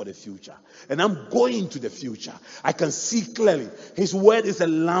went for the future. And I'm going to the future. I can see clearly. His word is a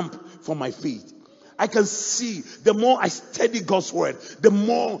lamp for my feet. I can see, the more I study God's word, the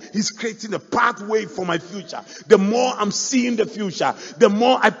more He's creating a pathway for my future. The more I'm seeing the future, the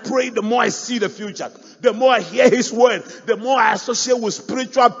more I pray, the more I see the future. The more I hear His word, the more I associate with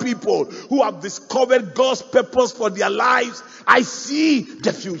spiritual people who have discovered God's purpose for their lives. I see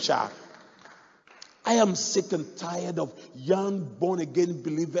the future. I am sick and tired of young born-again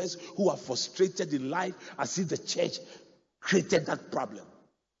believers who are frustrated in life as if the church created that problem.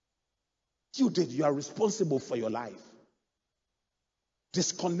 You did. You are responsible for your life.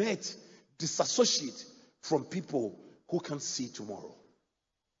 Disconnect, disassociate from people who can see tomorrow.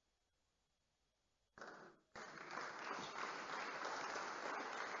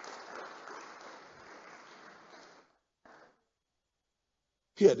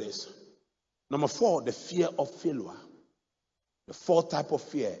 Hear this. Number 4, the fear of failure. The fourth type of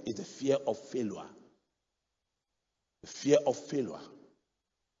fear is the fear of failure. The fear of failure.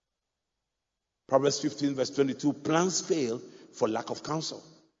 Proverbs 15 verse 22, plans fail for lack of counsel,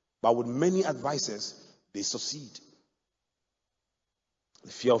 but with many advisors, they succeed.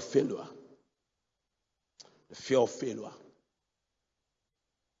 The fear of failure. The fear of failure.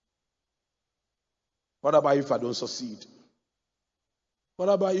 What about if I don't succeed? What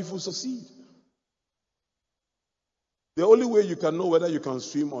about if you succeed? The only way you can know whether you can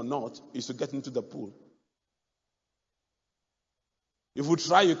swim or not is to get into the pool. If you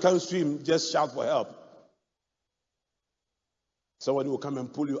try, you can't swim, just shout for help. Somebody will come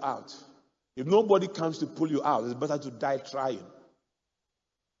and pull you out. If nobody comes to pull you out, it's better to die trying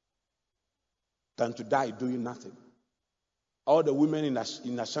than to die doing nothing. All the women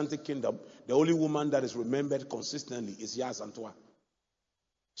in Ashanti Kingdom, the only woman that is remembered consistently is Yazantwa.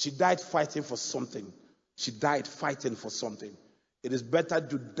 She died fighting for something. She died fighting for something. It is better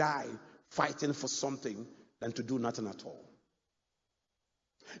to die fighting for something than to do nothing at all.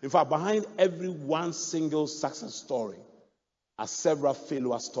 In fact, behind every one single success story are several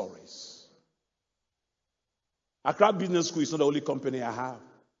failure stories. Accra Business School is not the only company I have.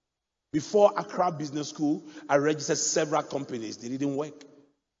 Before Accra Business School, I registered several companies. They didn't work.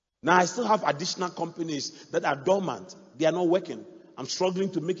 Now I still have additional companies that are dormant. They are not working. I'm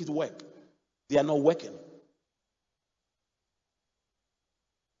struggling to make it work. They are not working.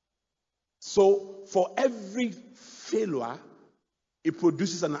 So for every failure, it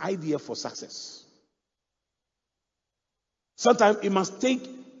produces an idea for success. Sometimes it must take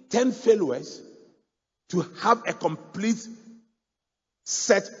 10 failures to have a complete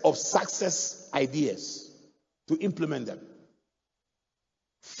set of success ideas to implement them.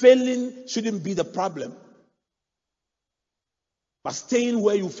 Failing shouldn't be the problem, but staying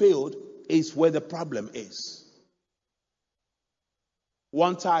where you failed is where the problem is.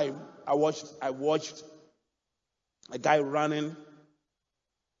 One time I watched a guy running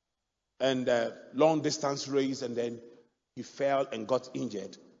and a long distance race, and then he fell and got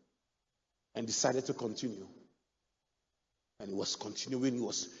injured and decided to continue. And he was continuing, he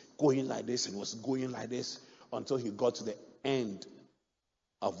was going like this and was going like this until he got to the end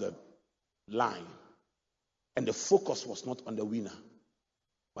of the line. And the focus was not on the winner,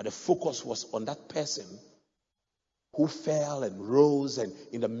 but the focus was on that person who fell and rose and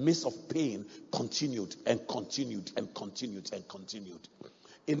in the midst of pain continued and continued and continued and continued.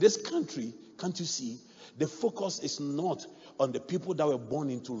 In this country, can't you see, the focus is not on the people that were born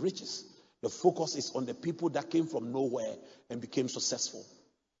into riches. The focus is on the people that came from nowhere and became successful.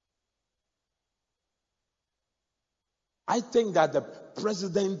 I think that the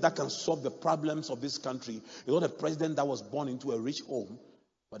president that can solve the problems of this country is not a president that was born into a rich home,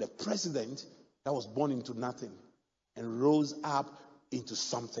 but a president that was born into nothing and rose up into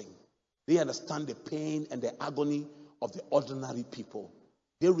something. They understand the pain and the agony of the ordinary people.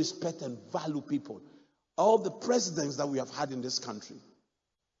 They respect and value people. All the presidents that we have had in this country,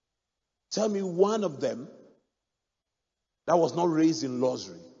 tell me one of them that was not raised in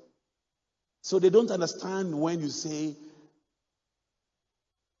luxury. So they don't understand when you say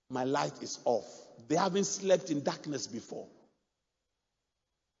my light is off. They haven't slept in darkness before.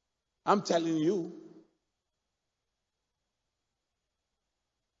 I'm telling you.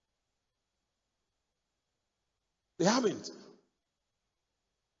 They haven't.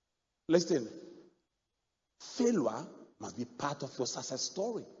 Listen, failure must be part of your success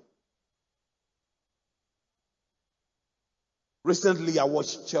story. Recently, I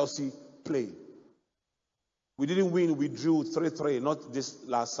watched Chelsea play. We didn't win, we drew 3-3, not this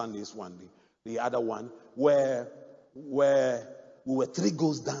last Sunday's one, the other one, where we were 3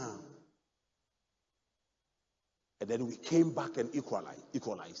 goals down. And then we came back and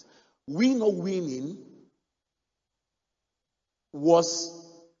equalized. We not winning was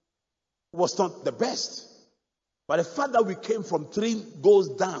not the best. But the fact that we came from 3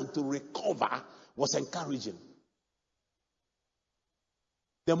 goals down to recover was encouraging.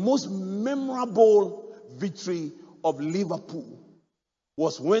 The most memorable victory of Liverpool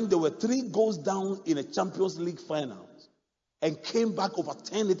was when they were 3 goals down in a Champions League final and came back,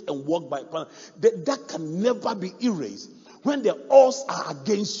 overturned it, and walked by. That can never be erased. When the odds are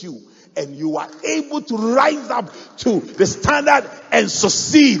against you and you are able to rise up to the standard and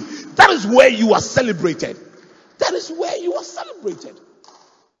succeed, that is where you are celebrated. That is where you are celebrated.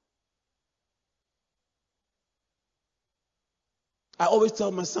 I always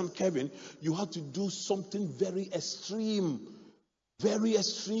tell my son Kevin, you have to do something very extreme. Very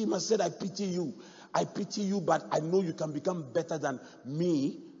extreme. I said, I pity you. I pity you, but I know you can become better than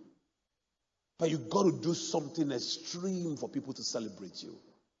me. But you got to do something extreme for people to celebrate you.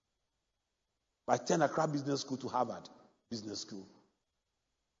 I attend Accra Business School to Harvard Business School.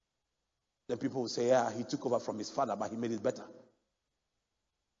 Then people will say, yeah, he took over from his father, but he made it better.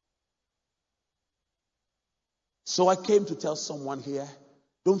 So I came to tell someone here,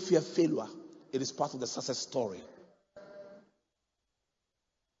 don't fear failure. It is part of the success story.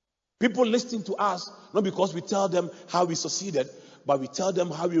 People listen to us, not because we tell them how we succeeded, but we tell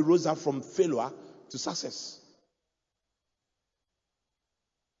them how we rose up from failure to success.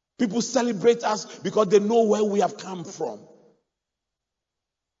 People celebrate us because they know where we have come from.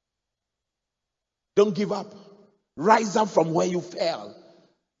 Don't give up. Rise up from where you fell.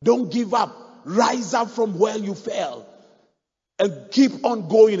 Don't give up. Rise up from where you fell. And keep on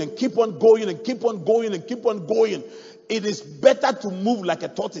going and keep on going and keep on going and keep on going. It is better to move like a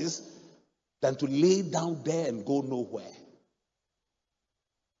tortoise than to lay down there and go nowhere.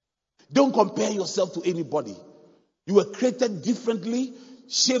 Don't compare yourself to anybody. You were created differently,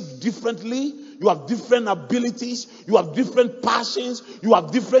 shaped differently. You have different abilities. You have different passions. You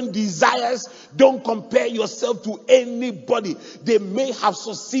have different desires. Don't compare yourself to anybody. They may have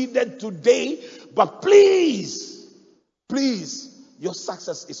succeeded today, but please, your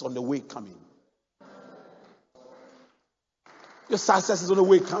success is on the way coming. Your success is on the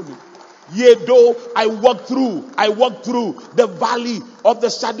way coming. Yea, though I walk through the valley of the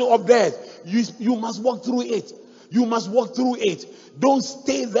shadow of death. You must walk through it. You must walk through it. Don't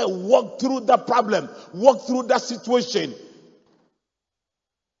stay there. Walk through the problem. Walk through that situation.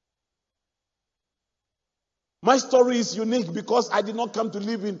 My story is unique because I did not come to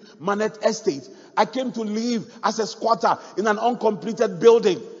live in Manette Estate. I came to live as a squatter in an uncompleted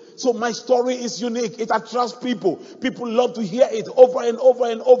building. So my story is unique. It attracts people. People love to hear it over and over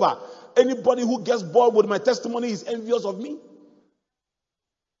and over. Anybody who gets bored with my testimony is envious of me.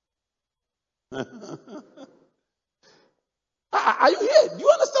 Are you here? Do you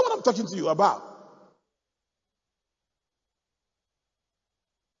understand what I'm talking to you about?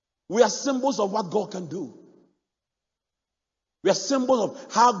 We are symbols of what God can do. We are symbols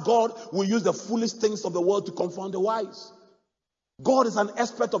of how God will use the foolish things of the world to confound the wise. God is an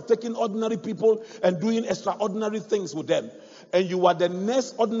expert of taking ordinary people and doing extraordinary things with them. And you are the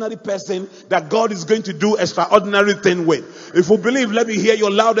next ordinary person that God is going to do extraordinary thing with. If you believe, let me hear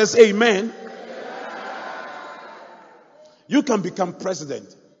your loudest amen. You can become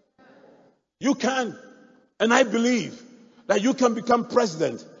president. You can. And I believe that you can become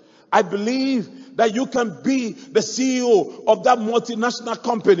president. I believe that you can be the CEO of that multinational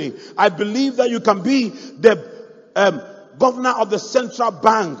company. I believe that you can be the governor of the central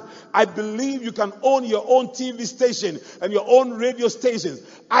bank. I believe you can own your own TV station and your own radio stations.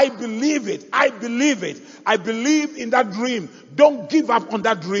 I believe it. I believe it. I believe in that dream. Don't give up on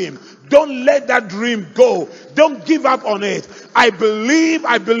that dream. Don't let that dream go. Don't give up on it. I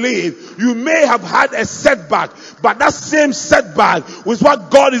believe. You may have had a setback, but that same setback was what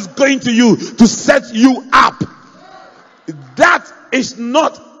God is going to use to set you up. That is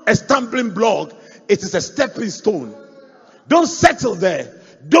not a stumbling block. It is a stepping stone. Don't settle there.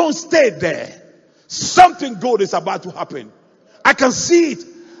 Don't stay there. Something good is about to happen. I can see it.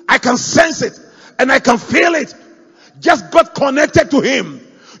 I can sense it and I can feel it. Just got connected to him.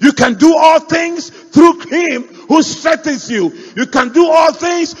 You can do all things through him who strengthens you. You can do all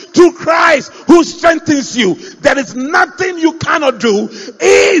things through Christ who strengthens you. There is nothing you cannot do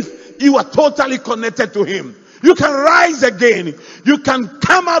if you are totally connected to him. You can rise again. You can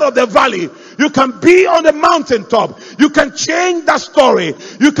come out of the valley. You can be on the mountaintop. You can change that story.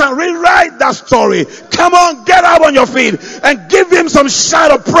 You can rewrite that story. Come on, get up on your feet and give him some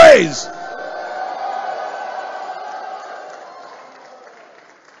shout of praise.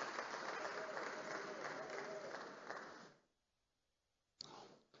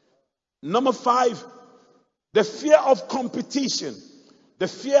 Number 5, the fear of competition. The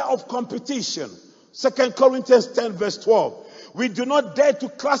fear of competition. 2 Corinthians 10 verse 12. We do not dare to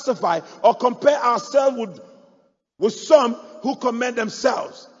classify or compare ourselves with some who commend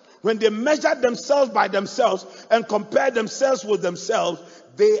themselves. When they measure themselves by themselves and compare themselves with themselves,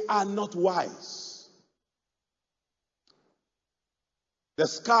 they are not wise. The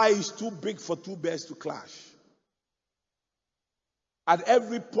sky is too big for two birds to clash. At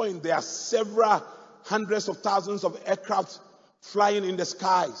every point, there are several hundreds of thousands of aircraft flying in the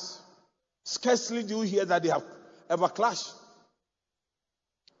skies. Scarcely do you hear that they have ever clashed.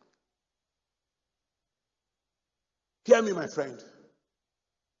 Hear me, my friend.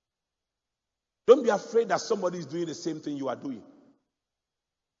 Don't be afraid that somebody is doing the same thing you are doing.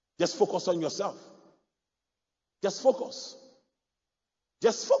 Just focus on yourself. Just focus.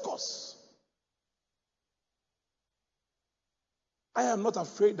 Just focus. I am not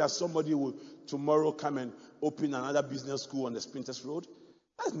afraid that somebody will tomorrow come and open another business school on the Sprinters Road.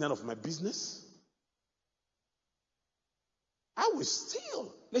 That's none of my business. I will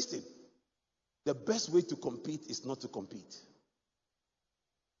still, listen, the best way to compete is not to compete.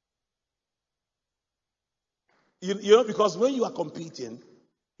 You know, because when you are competing,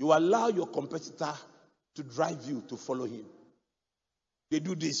 you allow your competitor to drive you to follow him. They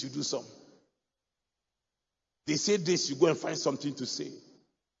do this, you do some. They say this, you go and find something to say.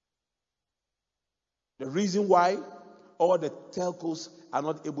 The reason why all the telcos are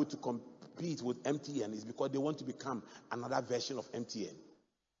not able to compete with MTN is because they want to become another version of MTN.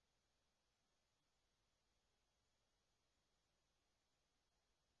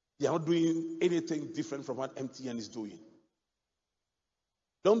 They are not doing anything different from what MTN is doing.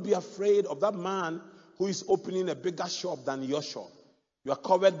 Don't be afraid of that man who is opening a bigger shop than your shop. You are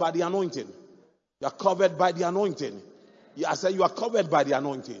covered by the anointing. You are covered by the anointing. I said you are covered by the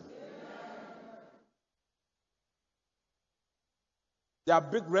anointing. There are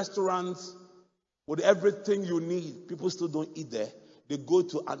big restaurants with everything you need. People still don't eat there. They go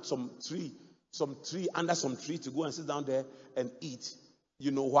to some tree under some tree to go and sit down there and eat.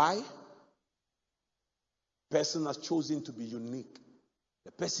 You know why? The person has chosen to be unique.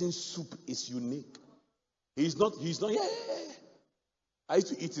 The person's soup is unique. He's not, yeah. I used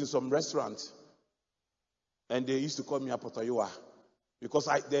to eat in some restaurant. And they used to call me Apotoyoa. Because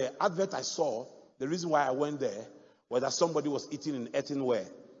the advert I saw, the reason why I went there was that somebody was eating in earthenware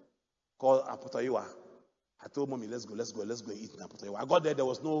called Apotoyoa. I told mommy, let's go eat in Apotoyoa. I got there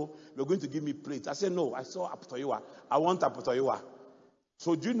was no, they were going to give me plates. I said, no, I saw Apotoyoa. I want Apotoyoa.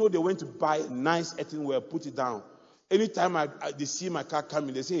 So do you know they went to buy nice earthenware, put it down. Anytime they see my car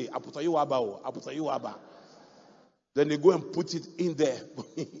coming, they say, Apotoyoa bao, Apotoyoa ba. Then they go and put it in there.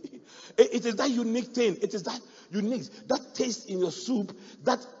 It is that unique thing. It is that unique, that taste in your soup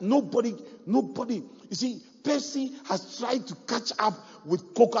that nobody. You see, Pepsi has tried to catch up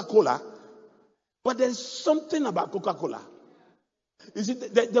with Coca-Cola, but there's something about Coca-Cola. You see,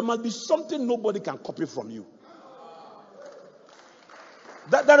 there must be something nobody can copy from you.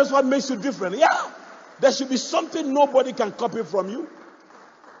 That is what makes you different. Yeah, there should be something nobody can copy from you.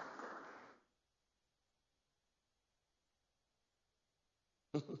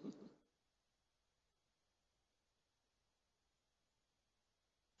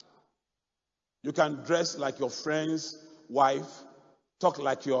 You can dress like your friend's wife, talk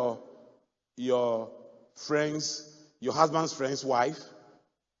like your husband's friend's wife,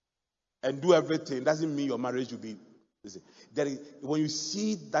 and do everything. Doesn't mean your marriage will be. When you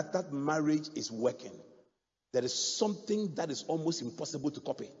see that marriage is working, there is something that is almost impossible to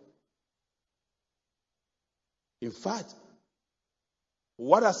copy. In fact,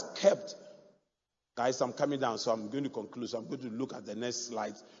 what has kept, guys, I'm coming down, so I'm going to conclude. So I'm going to look at the next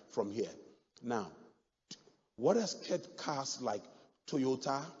slide from here. Now, what has kept cars like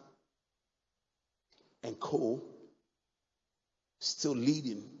Toyota and Co. still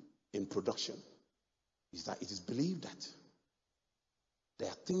leading in production is that it is believed that there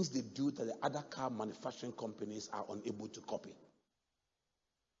are things they do that the other car manufacturing companies are unable to copy.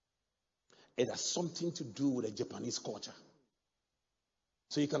 It has something to do with the Japanese culture.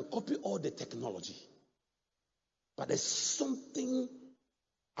 So you can copy all the technology, but there's something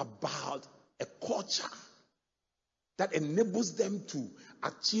about a culture that enables them to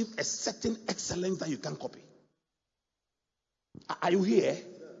achieve a certain excellence that you can't copy. Are you here?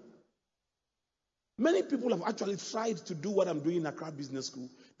 Many people have actually tried to do what I'm doing in Accra Business School.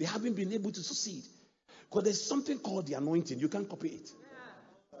 They haven't been able to succeed because there's something called the anointing. You can't copy it.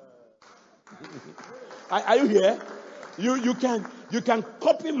 Are you here? You can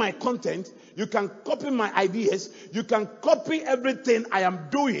copy my content. You can copy my ideas. You can copy everything I am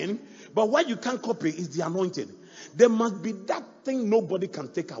doing. But what you can't copy is the anointing. There must be that thing nobody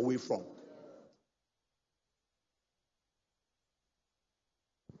can take away from.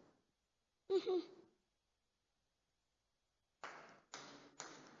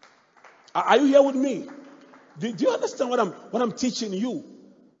 Are you here with me? Do you understand what I'm teaching you?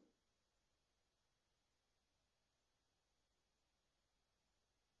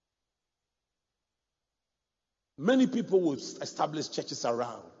 Many people will establish churches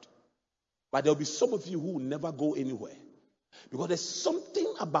around, but there'll be some of you who will never go anywhere because there's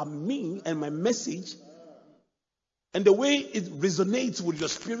something about me and my message and the way it resonates with your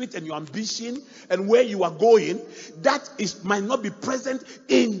spirit and your ambition and where you are going that might not be present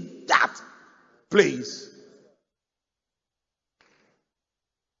in that place.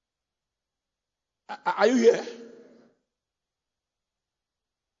 Are you here?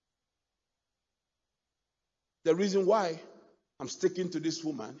 The reason why I'm sticking to this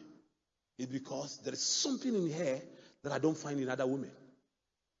woman is because there is something in her that I don't find in other women.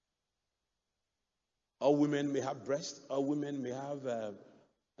 All women may have breasts, all women may have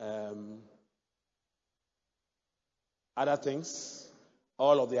other things,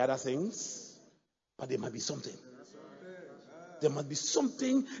 all of the other things, but there might be something. There must be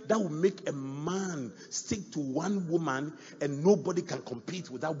something that will make a man stick to one woman and nobody can compete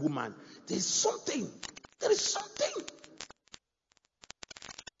with that woman. There's something. There is something.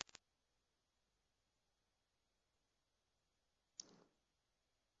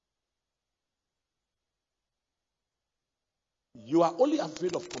 You are only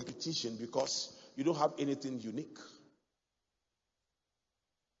afraid of competition because you don't have anything unique.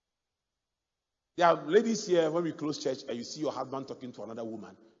 There are ladies here, when we close church and you see your husband talking to another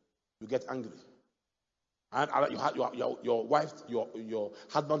woman, you get angry. And your wife, your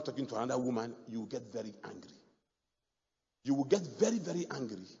husband talking to another woman, you get very angry. You will get very, very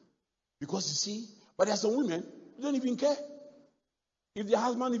angry. Because you see, but there are some women who don't even care. If their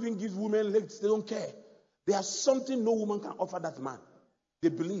husband even gives women legs, they don't care. They have something no woman can offer that man. They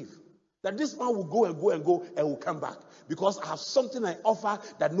believe that this man will go and go and go and will come back. Because I have something I offer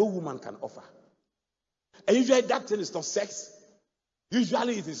that no woman can offer. And usually that thing is not sex.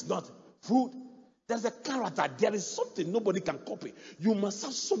 Usually it is not food. There's a character. There is something nobody can copy. You must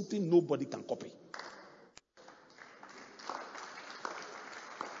have something nobody can copy.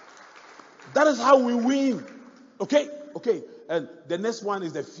 That is how we win. Okay. And the next one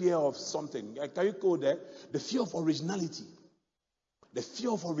is the fear of something. Can you go there? The fear of originality. The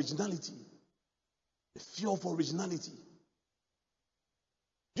fear of originality. The fear of originality.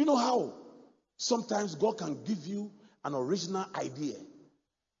 Do you know how sometimes God can give you an original idea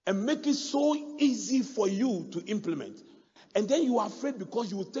and make it so easy for you to implement? And then you are afraid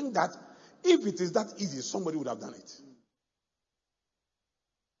because you think that if it is that easy, somebody would have done it.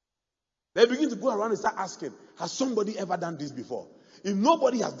 They begin to go around and start asking, has somebody ever done this before? If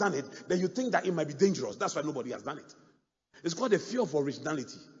nobody has done it, then you think that it might be dangerous. That's why nobody has done it. It's called the fear of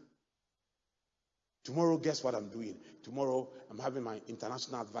originality. Tomorrow, guess what I'm doing? Tomorrow, I'm having my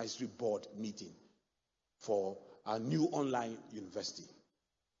International Advisory Board meeting for our new online university.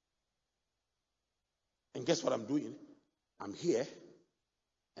 And guess what I'm doing? I'm here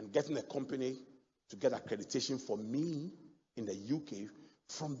and getting a company to get accreditation for me in the UK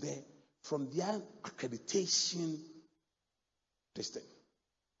from their accreditation system.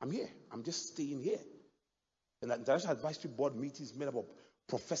 I'm here. I'm just staying here. And the International Advisory Board meeting is made up of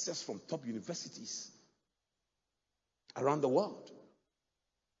professors from top universities around the world.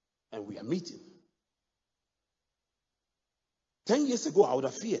 And we are meeting. 10 years ago, I would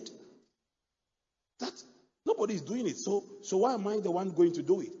have feared that nobody is doing it. So why am I the one going to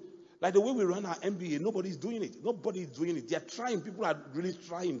do it? Like the way we run our MBA, nobody's doing it. Nobody is doing it. They are trying. People are really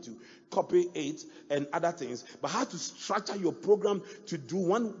trying to copy it and other things. But how to structure your program to do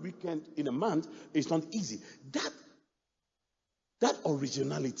one weekend in a month is not easy. That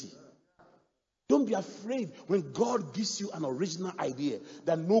originality. Don't be afraid when God gives you an original idea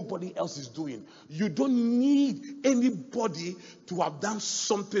that nobody else is doing. You don't need anybody to have done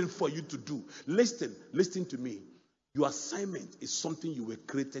something for you to do. Listen to me. Your assignment is something you were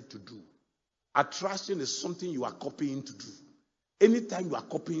created to do. Attraction is something you are copying to do. Anytime you are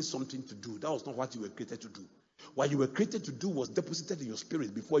copying something to do, that was not what you were created to do. What you were created to do was deposited in your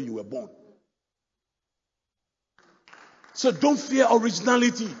spirit before you were born. So don't fear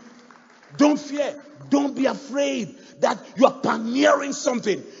originality. Don't fear. Don't be afraid that you are pioneering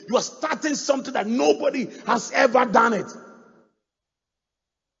something. You are starting something that nobody has ever done it.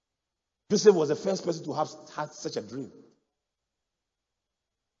 Joseph was the first person to have had such a dream.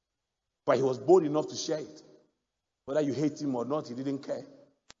 But he was bold enough to share it. Whether you hate him or not, he didn't care.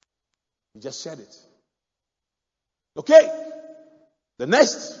 He just shared it. Okay. The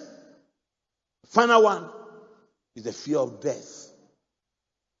next, final one, is the fear of death.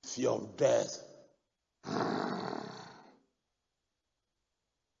 Fear of death.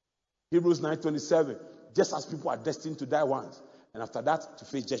 Hebrews 9:27. Just as people are destined to die once, and after that to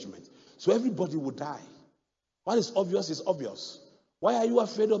face judgment. So everybody will die. What is obvious is obvious. Why are you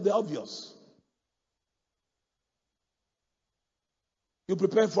afraid of the obvious? You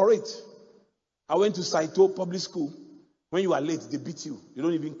prepare for it. I went to Saito Public School. When you are late, they beat you. You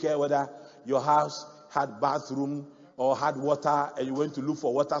don't even care whether your house had bathroom or had water, and you went to look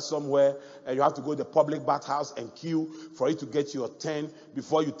for water somewhere, and you have to go to the public bathhouse and queue for it to get your turn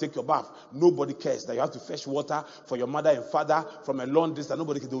before you take your bath. Nobody cares that you have to fetch water for your mother and father from a long distance.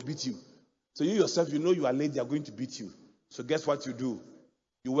 Nobody can, they'll beat you. So you yourself, you know you are late, they are going to beat you. So guess what you do?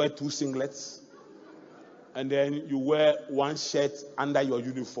 You wear 2 singlets, and then you wear 1 shirt under your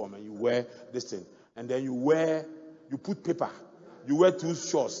uniform, and you wear this thing. And then you put paper. You wear 2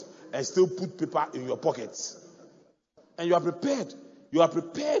 shorts and still put paper in your pockets. And you are prepared. You are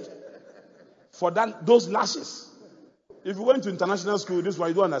prepared for those lashes. If you went to international school, this one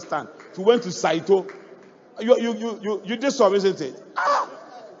you don't understand. If you went to Saito, you did some, isn't it?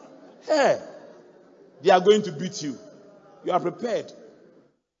 Hey, they are going to beat you. You are prepared.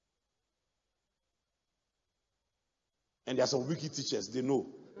 And there are some wicked teachers, they know.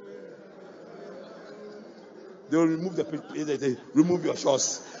 They will remove they remove your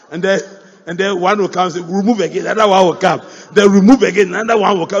shorts. And then one will come and say, remove again. Another one will come. Then remove again. Another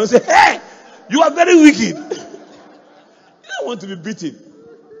one will come and say, hey, you are very wicked. You don't want to be beaten.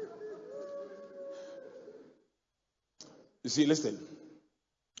 You see, listen.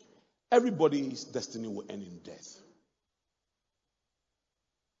 Everybody's destiny will end in death.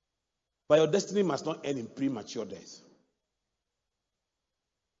 But your destiny must not end in premature death.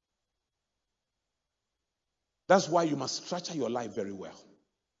 That's why you must structure your life very well.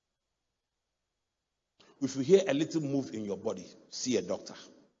 If you hear a little move in your body, see a doctor.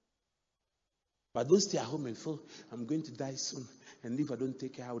 But don't stay at home and feel, I'm going to die soon. And if I don't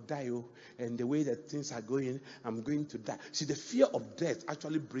take care, I'll die. Oh. And the way that things are going, I'm going to die. See, the fear of death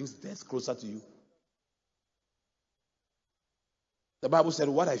actually brings death closer to you. The Bible said,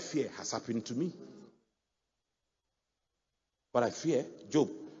 what I fear has happened to me. What I fear, Job,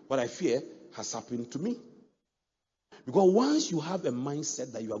 what I fear has happened to me. Because once you have a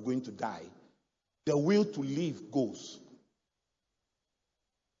mindset that you are going to die, the will to live goes.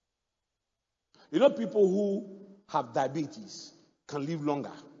 You know, people who have diabetes can live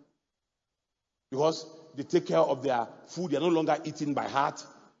longer because they take care of their food. They are no longer eating by heart,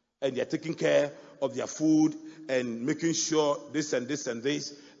 and they are taking care of their food and making sure this and this and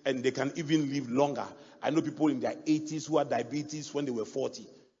this, and they can even live longer. I know people in their 80s who had diabetes when they were 40,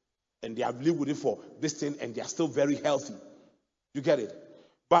 and they have lived with it for this thing, and they are still very healthy. You get it?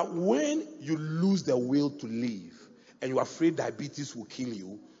 But when you lose the will to live, and you're afraid diabetes will kill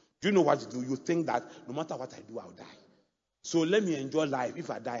you, do you know what you do? You think that no matter what I do, I'll die. So let me enjoy life. If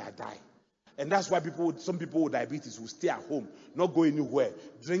I die, I die. And that's why some people with diabetes will stay at home, not go anywhere,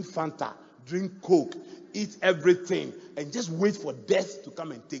 drink Fanta, drink Coke, eat everything, and just wait for death to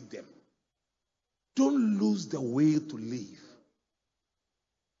come and take them. Don't lose the will to live.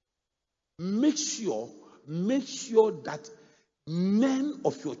 Make sure that none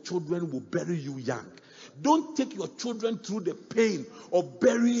of your children will bury you young. Don't take your children through the pain of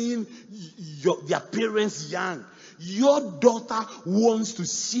burying their parents young. Your daughter wants to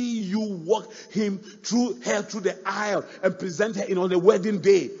see you walk her through the aisle and present her on the wedding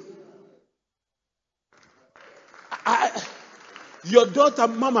day. Your daughter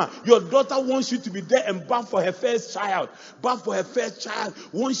wants you to be there and bath for her first child.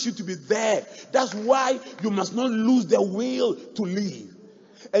 Wants you to be there. That's why you must not lose the will to live.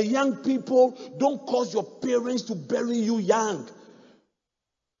 And young people, don't cause your parents to bury you young.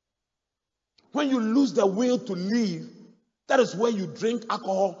 When you lose the will to live, that is where you drink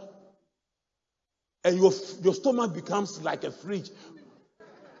alcohol and your stomach becomes like a fridge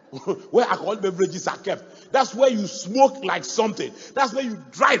where alcoholic beverages are kept. That's where you smoke like something. That's where you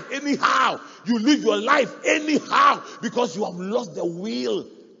drive anyhow. You live your life anyhow because you have lost the will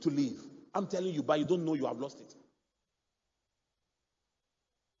to live. I'm telling you, but you don't know you have lost it.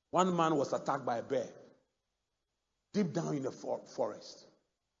 One man was attacked by a bear deep down in the forest.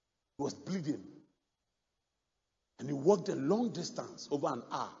 He was bleeding. And he walked a long distance, over an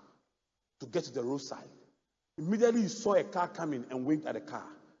hour, to get to the roadside. Immediately he saw a car coming and waved at the car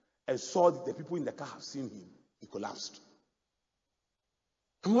and saw that the people in the car have seen him. He collapsed.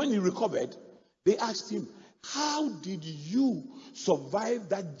 And when he recovered, they asked him, how did you survive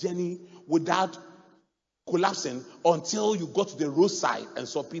that journey without collapsing until you got to the roadside and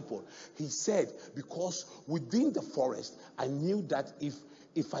saw people? He said, because within the forest, I knew that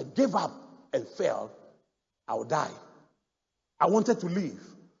if I gave up and fell, I would die. I wanted to live,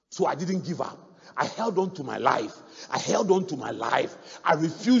 so I didn't give up. I held on to my life. I held on to my life. I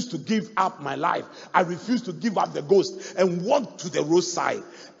refused to give up my life. I refused to give up the ghost and walked to the roadside.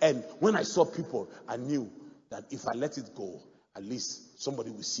 And when I saw people, I knew that if I let it go, at least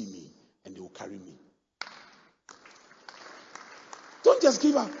somebody will see me and they will carry me. Don't just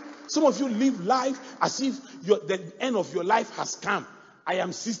give up. Some of you live life as if the end of your life has come. I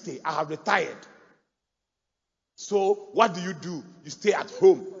am 60. I have retired. So what do? You stay at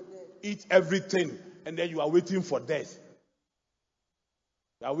home, eat everything, and then you are waiting for death.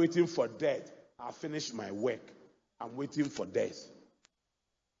 You are waiting for death. I finished my work. I'm waiting for death.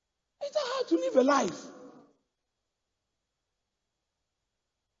 It's hard to live a life.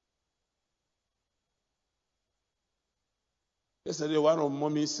 Yesterday, one of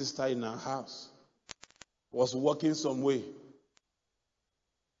mommy's sister in our house was walking some way.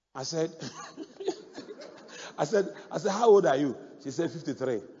 I said, how old are you? She said,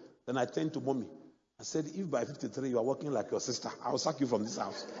 53. Then I turned to mommy. I said, if by 53 you are walking like your sister, I will sack you from this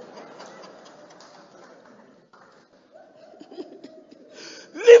house.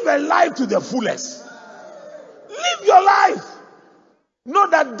 Live a life to the fullest. Live your life. Know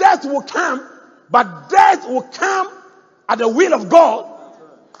that death will come, but death will come at the will of God.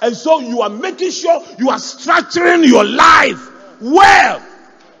 And so you are making sure you are structuring your life well.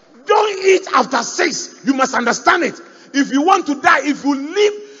 Don't eat after 6. You must understand it. If you want to die, if you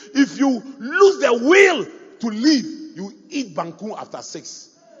lose the will to live, you eat banku after 6.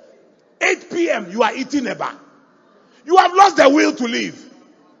 8 p.m. you are eating eba. You have lost the will to live.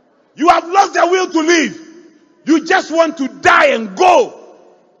 You have lost the will to live. You just want to die and go.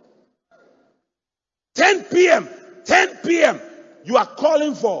 10 p.m. you are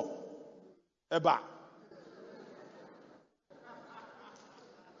calling for eba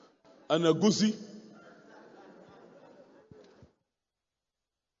and a goosey.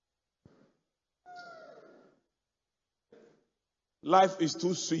 Life is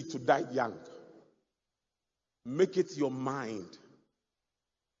too sweet to die young. Make it your mind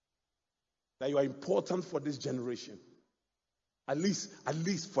that you are important for this generation. At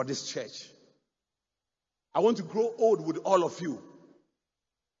least for this church. I want to grow old with all of you.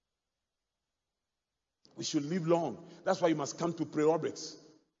 We should live long. That's why you must come to Preobrix.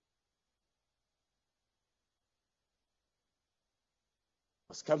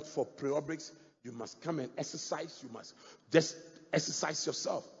 Must come for Preobrix. You must come and exercise. You must just exercise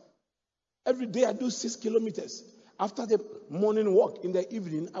yourself. Every day I do 6 kilometers. After the morning walk, in the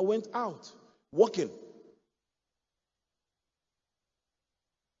evening, I went out walking.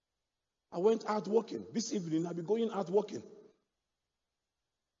 This evening, I'll be going out walking.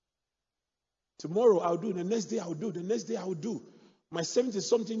 Tomorrow, I'll do. The next day, I'll do. The next day, I'll do. My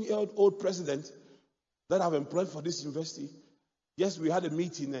 70-something-year-old president that I've employed for this university, yes, we had a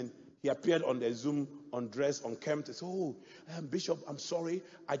meeting and he appeared on the Zoom, undressed, unkempt. He said, Bishop, I'm sorry.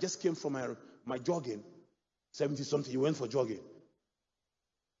 I just came from my jogging. 70-something, you went for jogging.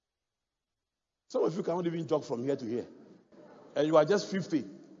 Some of you cannot even jog from here to here. And you are just 50. If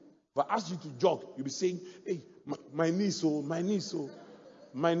I ask you to jog, you'll be saying, hey, my knees, my knees.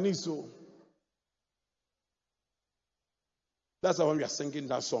 That's why when we are singing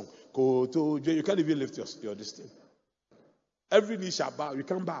that song, you can't even lift your distance. Every knee shall bow. You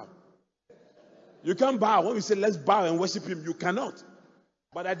can't bow. You can't bow. When we say let's bow and worship him, you cannot.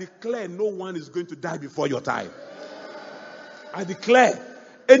 But I declare no one is going to die before your time. I declare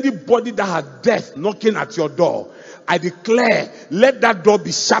anybody that has death knocking at your door, I declare let that door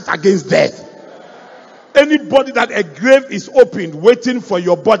be shut against death. Anybody that a grave is opened waiting for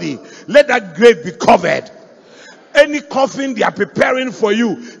your body, let that grave be covered. Any coffin they are preparing for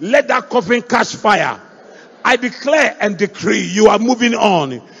you, let that coffin catch fire. I declare and decree you are moving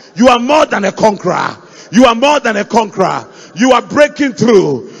on. You are more than a conqueror. You are more than a conqueror. You are breaking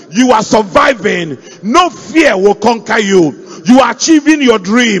through. You are surviving. No fear will conquer you. You are achieving your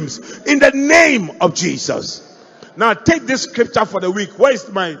dreams in the name of Jesus. Now take this scripture for the week. Where is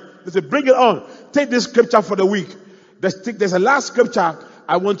my? Bring it on. Take this scripture for the week. There's a last scripture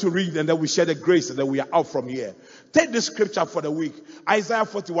I want to read, and then we share the grace, and then we are out from here. Take this scripture for the week. Isaiah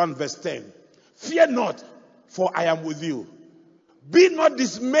 41 verse 10. Fear not, for I am with you. Be not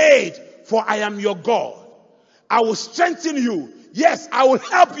dismayed, for I am your God. I will strengthen you. Yes, I will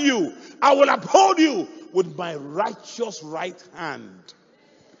help you. I will uphold you with my righteous right hand.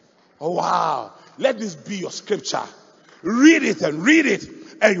 Oh, wow. Let this be your scripture. Read it and read it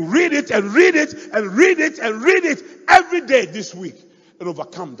and read it and read it and read it and read it every day this week and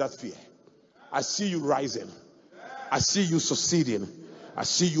overcome that fear. I see you rising. I see you succeeding. I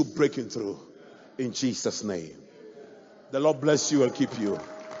see you breaking through. In Jesus' name. The Lord bless you and keep you.